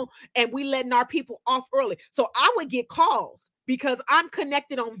going on and we letting our people off early. So I would get calls because I'm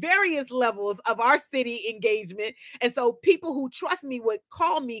connected on various levels of our city engagement. And so people who trust me would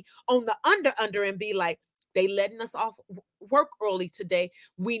call me on the under and be like, they letting us off work early today.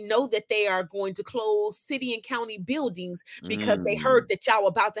 We know that they are going to close city and county buildings because they heard that y'all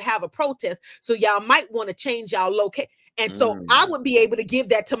about to have a protest. So y'all might want to change y'all location. And so I would be able to give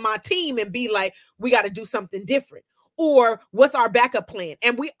that to my team and be like, we got to do something different. Or what's our backup plan?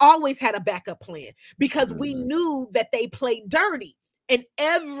 And we always had a backup plan because we knew that they played dirty in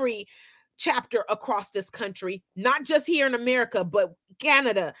every chapter across this country, not just here in America, but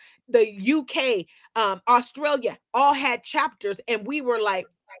Canada, the UK, Australia, all had chapters. And we were like,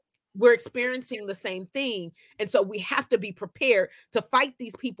 we're experiencing the same thing. And so we have to be prepared to fight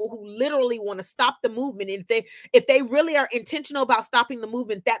these people who literally want to stop the movement. And if they really are intentional about stopping the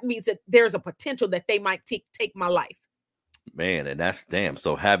movement, that means that there's a potential that they might take my life. Man, and that's damn.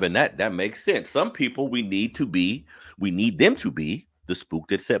 So having that makes sense. Some people we need them to be the spook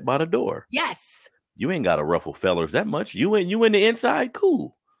that's set by the door. Yes. You ain't got to ruffle fellers that much. You in the inside,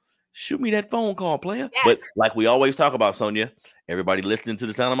 cool. Shoot me that phone call, player. Yes. But like we always talk about, Sonia, everybody listening to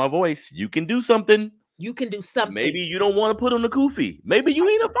the sound of my voice, you can do something. You can do something. Maybe you don't want to put on the kufi. Maybe you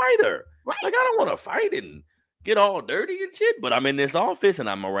ain't a fighter. Right. Like, I don't want to fight and get all dirty and shit, but I'm in this office and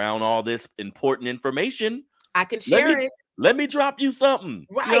I'm around all this important information. I can share it. Let me drop you something.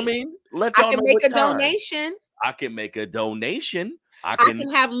 Right. You know what I mean? Let y'all I can know make a donation. I can make a donation. I can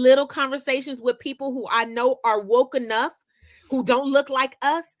have little conversations with people who I know are woke enough, who don't look like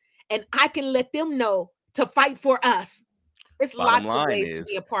us, and I can let them know to fight for us. It's lots of ways to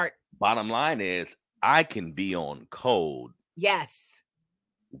be a part. Bottom line is, I can be on code. Yes.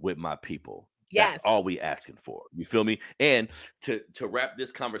 With my people. Yes. That's all we asking for. You feel me? And to wrap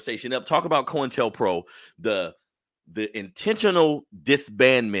this conversation up, talk about COINTELPRO, the intentional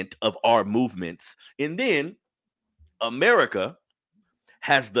disbandment of our movements. And then America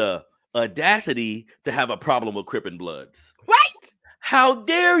has the audacity to have a problem with Crip and Bloods. Right. How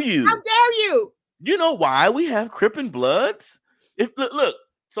dare you? How dare you? You know why we have Crip and Bloods? Look,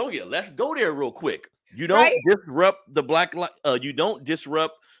 Sonia, let's go there real quick. You don't disrupt the you don't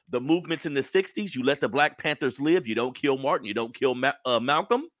disrupt the movements in the 60s. You let the Black Panthers live. You don't kill Martin. You don't kill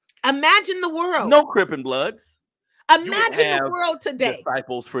Malcolm. Imagine the world. No Crip and Bloods. Imagine the world today.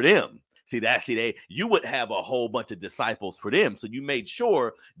 Disciples for them. You would have a whole bunch of disciples for them. So you made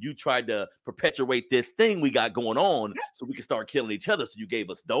sure you tried to perpetuate this thing we got going on so we could start killing each other. So you gave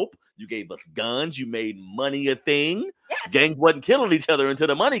us dope. You gave us guns. You made money a thing. Yes. Gangs wasn't killing each other until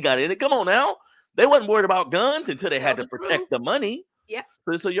the money got in it. Come on now. They wasn't worried about guns until they had to protect the money. Yeah.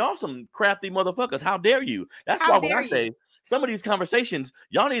 So y'all some crafty motherfuckers. How dare you? That's why when I say some of these conversations,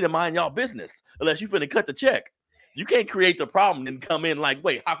 y'all need to mind y'all business unless you finna cut the check. You can't create the problem and come in like,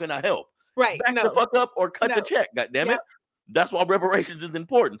 wait, how can I help? Right. Back the fuck up or cut the check. God damn it. That's why reparations is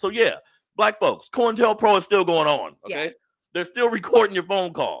important. So yeah, Black folks, COINTELPRO is still going on. Okay. Yes. They're still recording your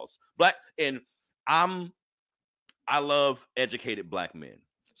phone calls. I love educated Black men.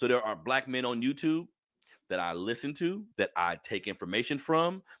 So there are Black men on YouTube that I listen to, that I take information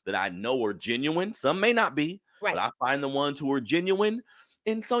from, that I know are genuine. Some may not be, but I find the ones who are genuine.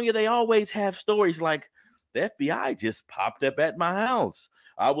 And Sonia, they always have stories like, the FBI just popped up at my house.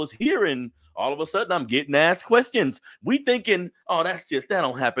 I was here and all of a sudden I'm getting asked questions. We thinking, oh, that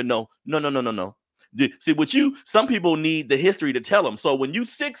don't happen. No. See, some people need the history to tell them. So when you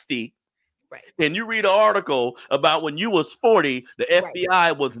 60 and you read an article about when you was 40, the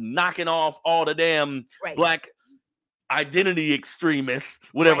FBI was knocking off all the damn Black identity extremists,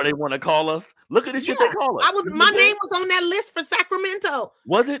 whatever they want to call us. Look at this shit they call us. My name was on that list for Sacramento.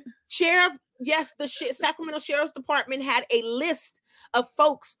 Was it? Sheriff, yes, the Sacramento Sheriff's Department had a list of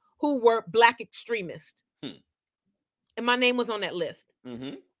folks who were Black extremists. And my name was on that list.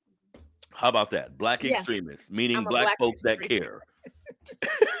 Mm-hmm. How about that? Black extremists, meaning Black folks that care.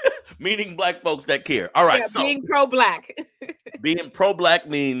 Meaning Black folks that care. All right. So being pro-Black. Being pro-Black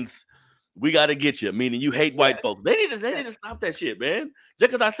means we got to get you, meaning you hate white folks. They need to stop that shit, man.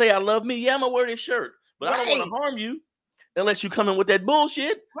 Just because I say I love me, I'm going to wear this shirt. But I don't want to harm you unless you come in with that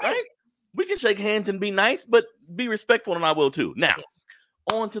bullshit, right? We can shake hands and be nice, but be respectful, and I will too. Now,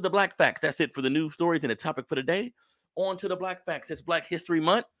 on to the Black Facts. That's it for the news stories and the topic for the day. On to the Black Facts. It's Black History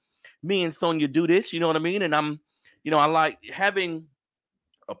Month. Me and Sonia do this, you know what I mean? And I like having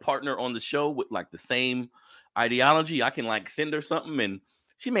a partner on the show with like the same ideology. I can like send her something and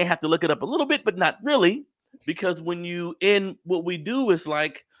she may have to look it up a little bit, but not really. Because what we do is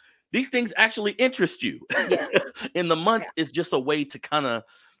like, these things actually interest you. In the month is just a way to kind of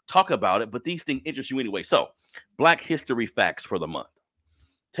talk about it, but these things interest you anyway. So, Black History Facts for the month.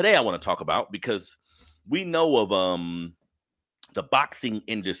 Today, I want to talk about, because we know of the boxing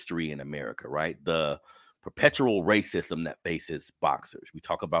industry in America, right? The perpetual racism that faces boxers. We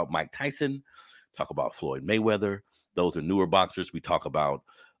talk about Mike Tyson, talk about Floyd Mayweather. Those are newer boxers. We talk about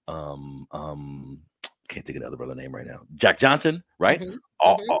can't think of the other brother name right now. Jack Johnson, right?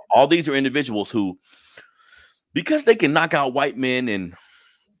 All these are individuals who, because they can knock out white men and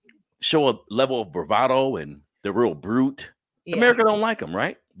show a level of bravado and they're real brute, America don't like them,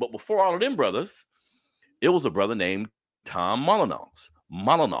 right? But before all of them brothers, it was a brother named Tom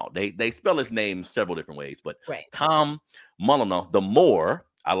Molyneux. They spell his name several different ways, but Tom Molyneux, the Moor.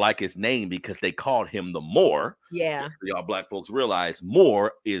 I like his name because they called him the Moor. Yeah. So y'all black folks realize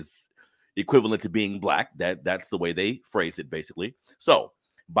Moor is equivalent to being black. That's the way they phrase it, basically. So,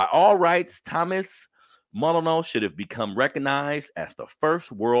 by all rights, Thomas Molyneux should have become recognized as the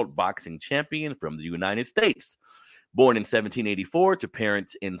first world boxing champion from the United States. Born in 1784 to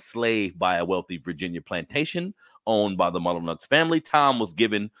parents enslaved by a wealthy Virginia plantation owned by the Molyneux family, Tom was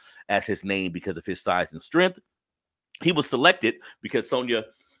given as his name because of his size and strength. He was selected because, Sonia,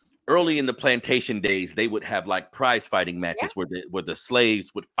 early in the plantation days, they would have like prize fighting matches where the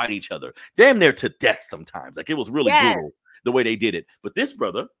slaves would fight each other, damn near to death sometimes. Like, it was really brutal the way they did it. But this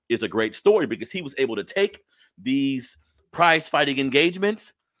brother is a great story because he was able to take these prize fighting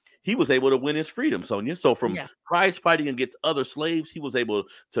engagements. He was able to win his freedom, Sonia. So from prize fighting against other slaves, he was able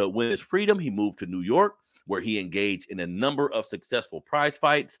to win his freedom. He moved to New York, where he engaged in a number of successful prize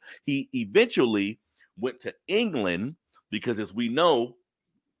fights. He eventually went to England because, as we know,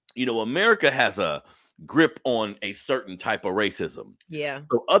 America has a grip on a certain type of racism. Yeah.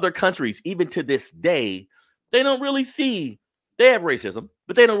 So other countries, even to this day, they don't really see, they have racism,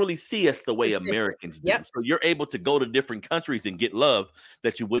 but they don't really see us the way Americans do. So you're able to go to different countries and get love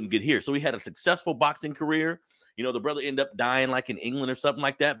that you wouldn't get here. So he had a successful boxing career. The brother ended up dying like in England or something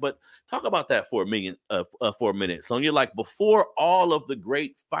like that. But talk about that for a minute. So you're like, before all of the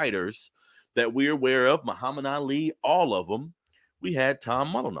great fighters that we're aware of, Muhammad Ali, all of them, we had Tom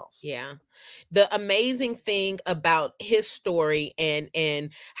Molyneux. Yeah. The amazing thing about his story and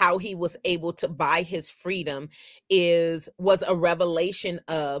how he was able to buy his freedom was a revelation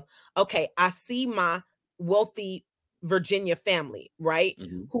of, okay, I see my wealthy Virginia family, right?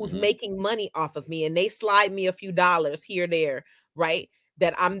 Who's making money off of me, and they slide me a few dollars here, there, right?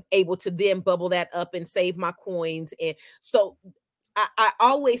 That I'm able to then bubble that up and save my coins. And so I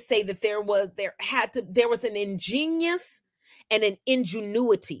always say that there was an ingenious and an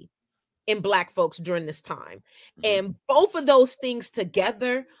ingenuity in Black folks during this time. And both of those things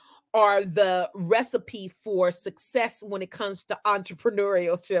together are the recipe for success when it comes to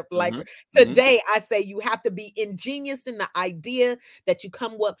entrepreneurship. Like today, I say you have to be ingenious in the idea that you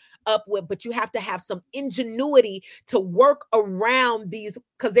come up with, but you have to have some ingenuity to work around these,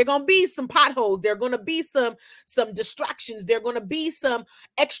 because there are going to be some potholes. There are going to be some distractions. There are going to be some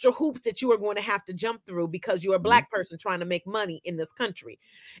extra hoops that you are going to have to jump through because you're a Black person trying to make money in this country.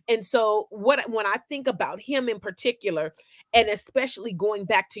 And so when I think about him in particular, and especially going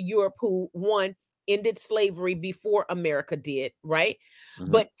back to Europe, who, one, ended slavery before America did, right?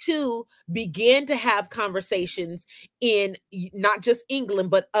 But two, began to have conversations in not just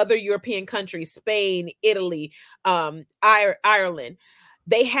England, but other European countries, Spain, Italy, Ireland.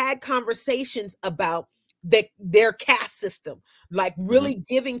 They had conversations about their caste system, like really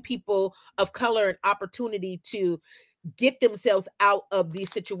giving people of color an opportunity to get themselves out of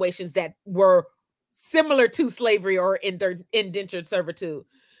these situations that were similar to slavery or indentured servitude.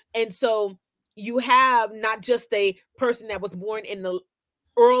 And so you have not just a person that was born in the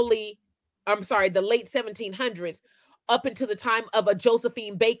late 1700s up until the time of a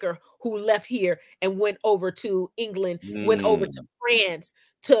Josephine Baker who left here and went over to England, went over to France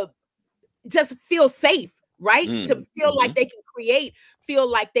to just feel safe, right? To feel like they can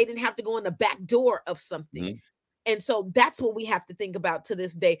feel like they didn't have to go in the back door of something. And so that's what we have to think about to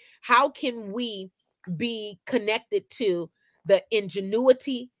this day. How can we be connected to the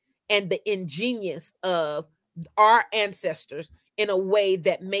ingenuity and the ingenious of our ancestors in a way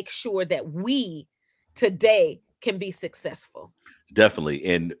that makes sure that we today can be successful? Definitely.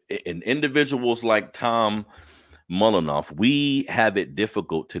 And individuals like Tom Molyneux, we have it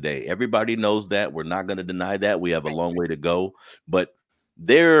difficult today. Everybody knows that. We're not going to deny that. We have a long way to go. But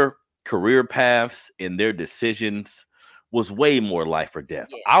their career paths and their decisions was way more life or death.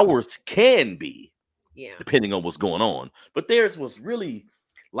 Ours can be, depending on what's going on. But theirs was really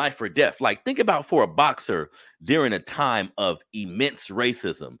life or death. Like, think about, for a boxer during a time of immense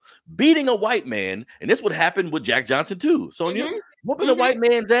racism, beating a white man, and this would happen with Jack Johnson too. Sonia, whooping the white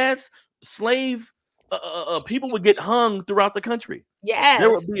man's ass, people would get hung throughout the country. There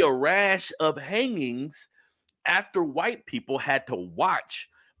would Yes. be a rash of hangings after white people had to watch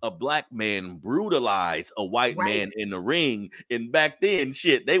a black man brutalize a white man in the ring. And back then,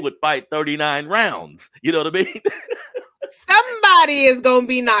 shit, they would fight 39 rounds. You know what I mean? Somebody is gonna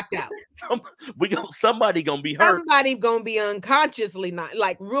be knocked out. Somebody gonna be hurt. Somebody gonna be unconsciously not,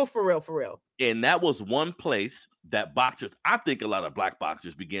 like, real for real. And that was one place that boxers, I think a lot of black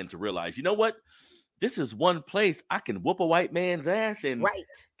boxers began to realize, you know what? This is one place I can whoop a white man's ass and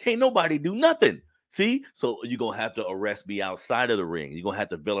can't nobody do nothing. See? So you're going to have to arrest me outside of the ring. You're going to have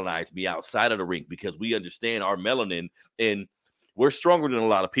to villainize me outside of the ring because we understand our melanin and we're stronger than a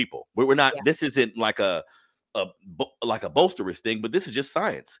lot of people. We're not, this isn't like a boisterous thing, but this is just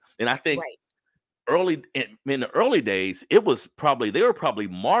science. And I think in the early days, they were probably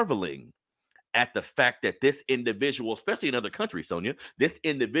marveling at the fact that this individual, especially in other countries, Sonia, this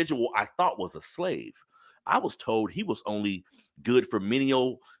individual I thought was a slave. I was told he was only good for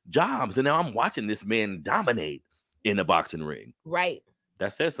menial jobs. And now I'm watching this man dominate in the boxing ring. Right.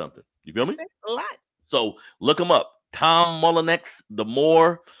 That says something. You feel me? A lot. So look him up. Tom Mullinex, the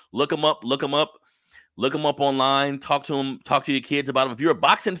Moor. Look him up. Look him up online. Talk to him. Talk to your kids about him. If you're a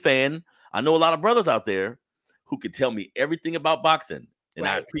boxing fan, I know a lot of brothers out there who could tell me everything about boxing. And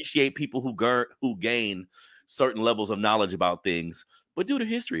I appreciate people who gain certain levels of knowledge about things, but do the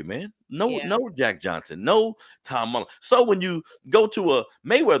history, man. No Jack Johnson, no Tom Mullen. So when you go to a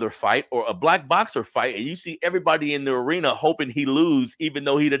Mayweather fight or a black boxer fight and you see everybody in the arena hoping he lose, even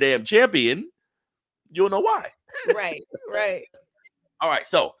though he the damn champion, you'll know why. Right. All right.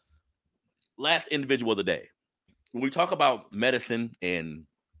 So last individual of the day. When we talk about medicine and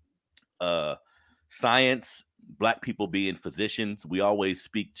science, black people being physicians, we always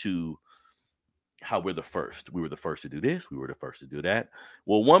speak to how we're the first. We were the first to do this. We were the first to do that.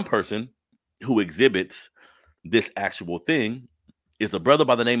 Well, one person who exhibits this actual thing is a brother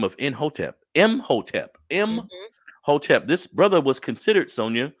by the name of Imhotep. Imhotep. This brother was considered,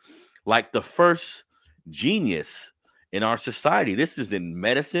 Sonia, like the first genius in our society. This is in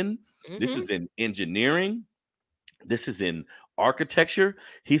medicine. This is in engineering. This is in architecture.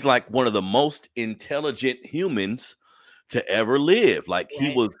 He's like one of the most intelligent humans to ever live. Like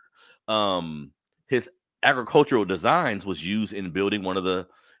he was, his agricultural designs was used in building one of the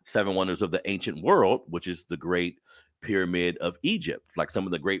 7 wonders of the ancient world, which is the Great Pyramid of Egypt. Like some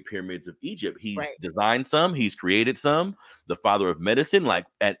of the great pyramids of Egypt, he's designed some, he's created some. The father of medicine, like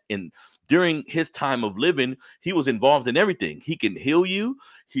during his time of living, he was involved in everything. He can heal you.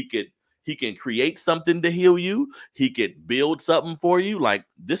 He can create something to heal you. He could build something for you. Like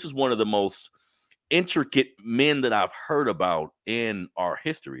this is one of the most intricate men that I've heard about in our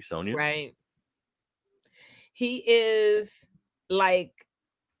history, Sonia. Right. He is like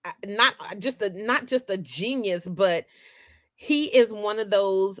not just a genius, but he is one of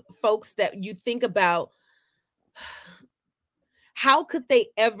those folks that you think about. How could they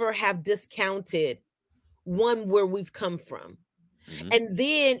ever have discounted where we've come from? And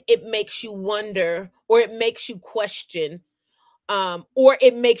then it makes you wonder, or it makes you question, or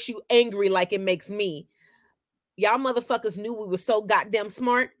it makes you angry like it makes me. Y'all motherfuckers knew we were so goddamn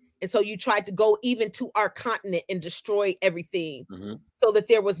smart. And so you tried to go even to our continent and destroy everything so that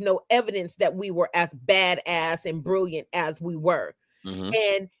there was no evidence that we were as badass and brilliant as we were.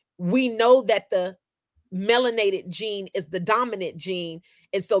 And we know that the melanated gene is the dominant gene.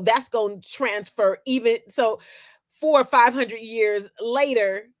 And so that's going to transfer even. So 400 or 500 years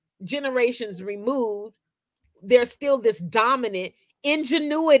later, generations removed, there's still this dominant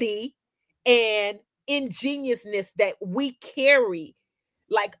ingenuity and ingeniousness that we carry.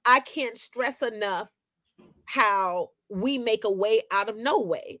 Like, I can't stress enough how we make a way out of no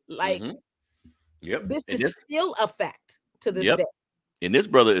way. Like, this is still a fact to this day. And this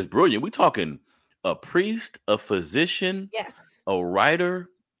brother is brilliant. We're talking a priest, a physician, a writer,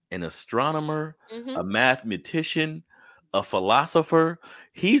 an astronomer, a mathematician, a philosopher.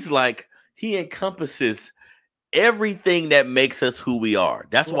 He encompasses everything that makes us who we are.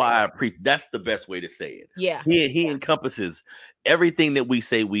 That's why that's the best way to say it. Yeah. He encompasses everything that we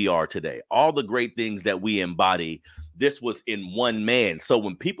say we are today. All the great things that we embody. This was in one man. So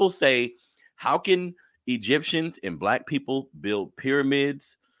when people say, how can Egyptians and black people build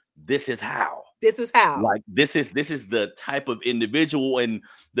pyramids? This is how. This is how. Like this is the type of individual. And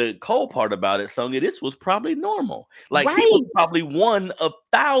the cold part about it, Sonia, this was probably normal. Like he was probably one of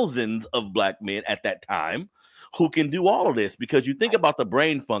thousands of black men at that time who can do all of this, because you think about the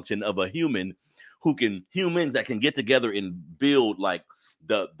brain function of a human humans that can get together and build like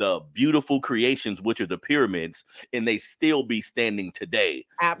the beautiful creations, which are the pyramids, and they still be standing today.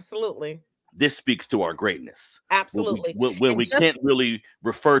 Absolutely. This speaks to our greatness. Absolutely. When we can't really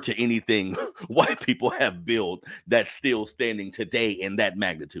refer to anything white people have built that's still standing today in that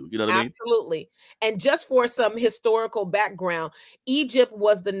magnitude. You know what I mean? Absolutely. And just for some historical background, Egypt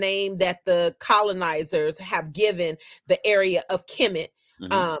was the name that the colonizers have given the area of Kemet,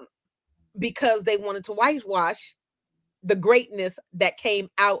 because they wanted to whitewash the greatness that came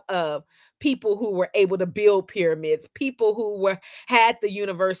out of people who were able to build pyramids, people who had the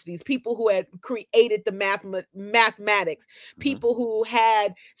universities, people who had created the mathematics, people who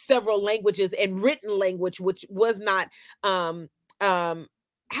had several languages and written language, which was not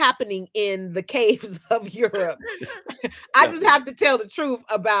happening in the caves of Europe. I just have to tell the truth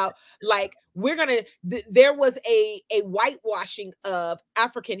about, like, there was a whitewashing of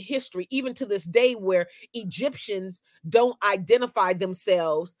African history, even to this day, where Egyptians don't identify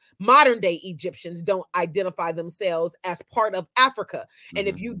themselves, modern day Egyptians don't identify themselves as part of Africa. And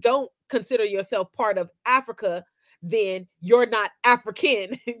if you don't consider yourself part of Africa, then you're not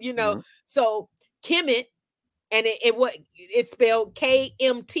African, So Kemet, and it's spelled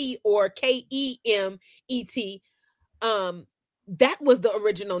KMT or KEMET. That was the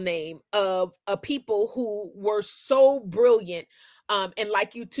original name of a people who were so brilliant. And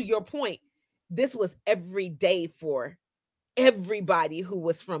like to your point, this was every day for everybody who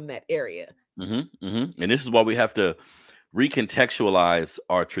was from that area. And this is why we have to recontextualize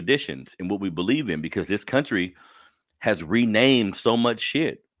our traditions and what we believe in, because this country has renamed so much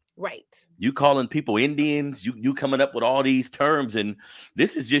shit. Right. You calling people Indians, you coming up with all these terms, and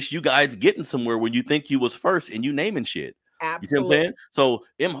this is just you guys getting somewhere when you think you was first and you naming shit. Absolutely. You see what I'm saying? So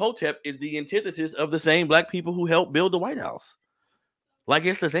Imhotep is the antithesis of the same black people who helped build the White House. Like,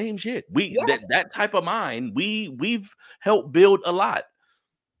 it's the same shit. That type of mind, we've helped build a lot.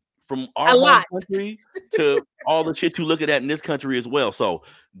 From our home country to all the shit you look at in this country as well. So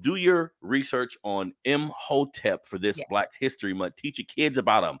do your research on Imhotep for this Black History Month. Teach your kids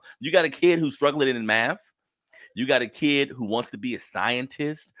about him. You got a kid who's struggling in math. You got a kid who wants to be a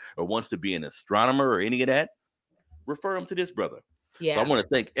scientist or wants to be an astronomer or any of that. Refer them to this brother. Yeah. So I want to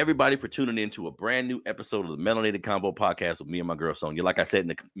thank everybody for tuning in to a brand new episode of the Melanated Convo podcast with me and my girl Sonia. Like I said,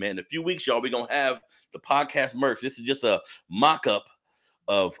 in a few weeks, y'all, we're going to have the podcast merch. This is just a mock-up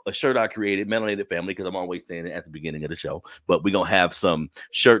of a shirt I created, Melanated Family, because I'm always saying it at the beginning of the show. But we're going to have some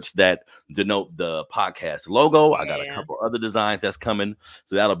shirts that denote the podcast logo. I got a couple other designs that's coming.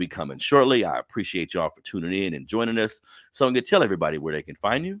 So that'll be coming shortly. I appreciate y'all for tuning in and joining us. So I'm going to tell everybody where they can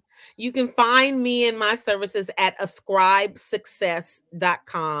find you. You can find me and my services at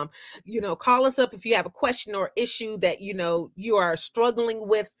ascribesuccess.com. Call us up if you have a question or issue that, you are struggling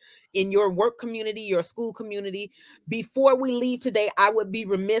with in your work community, your school community. Before we leave today, I would be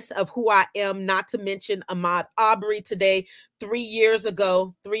remiss of who I am not to mention Ahmaud Arbery today. 3 years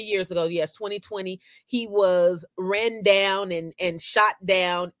ago, yes, 2020, he was ran down and shot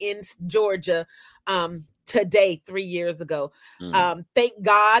down in Georgia. Today, 3 years ago. Thank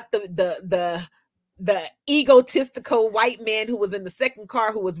God the egotistical white man who was in the second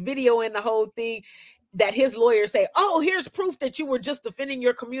car, who was videoing the whole thing, that his lawyers say, "Oh, here's proof that you were just defending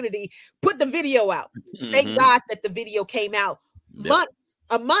your community. Put the video out." Thank God that the video came out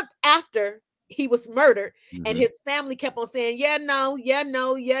a month after he was murdered, and his family kept on saying, no,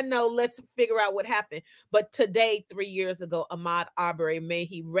 let's figure out what happened. But today, 3 years ago, Ahmaud Arbery, may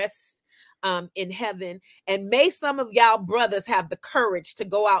he rest in heaven, and may some of y'all brothers have the courage to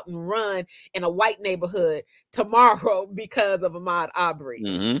go out and run in a white neighborhood tomorrow because of Ahmaud Arbery.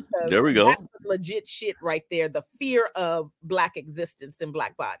 There we go. That's legit shit right there. The fear of Black existence and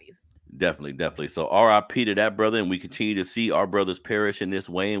Black bodies. Definitely. So RIP to that brother, and we continue to see our brothers perish in this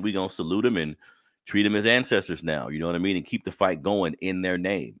way, and we're going to salute them and treat them as ancestors now, you know what I mean, and keep the fight going in their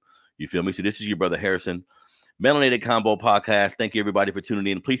name. You feel me? So this is your brother Harrison, Melanated Convo podcast. Thank you, everybody, for tuning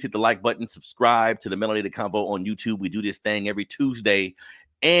in. Please hit the like button, subscribe to the Melanated Convo on YouTube. We do this thing every Tuesday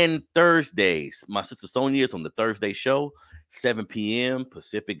and Thursdays. My sister Sonia is on the Thursday show, 7 p.m.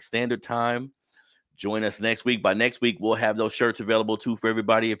 Pacific Standard Time. Join us next week. By next week, we'll have those shirts available too for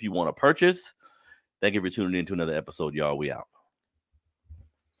everybody if you want to purchase. Thank you for tuning in to another episode, y'all. We out.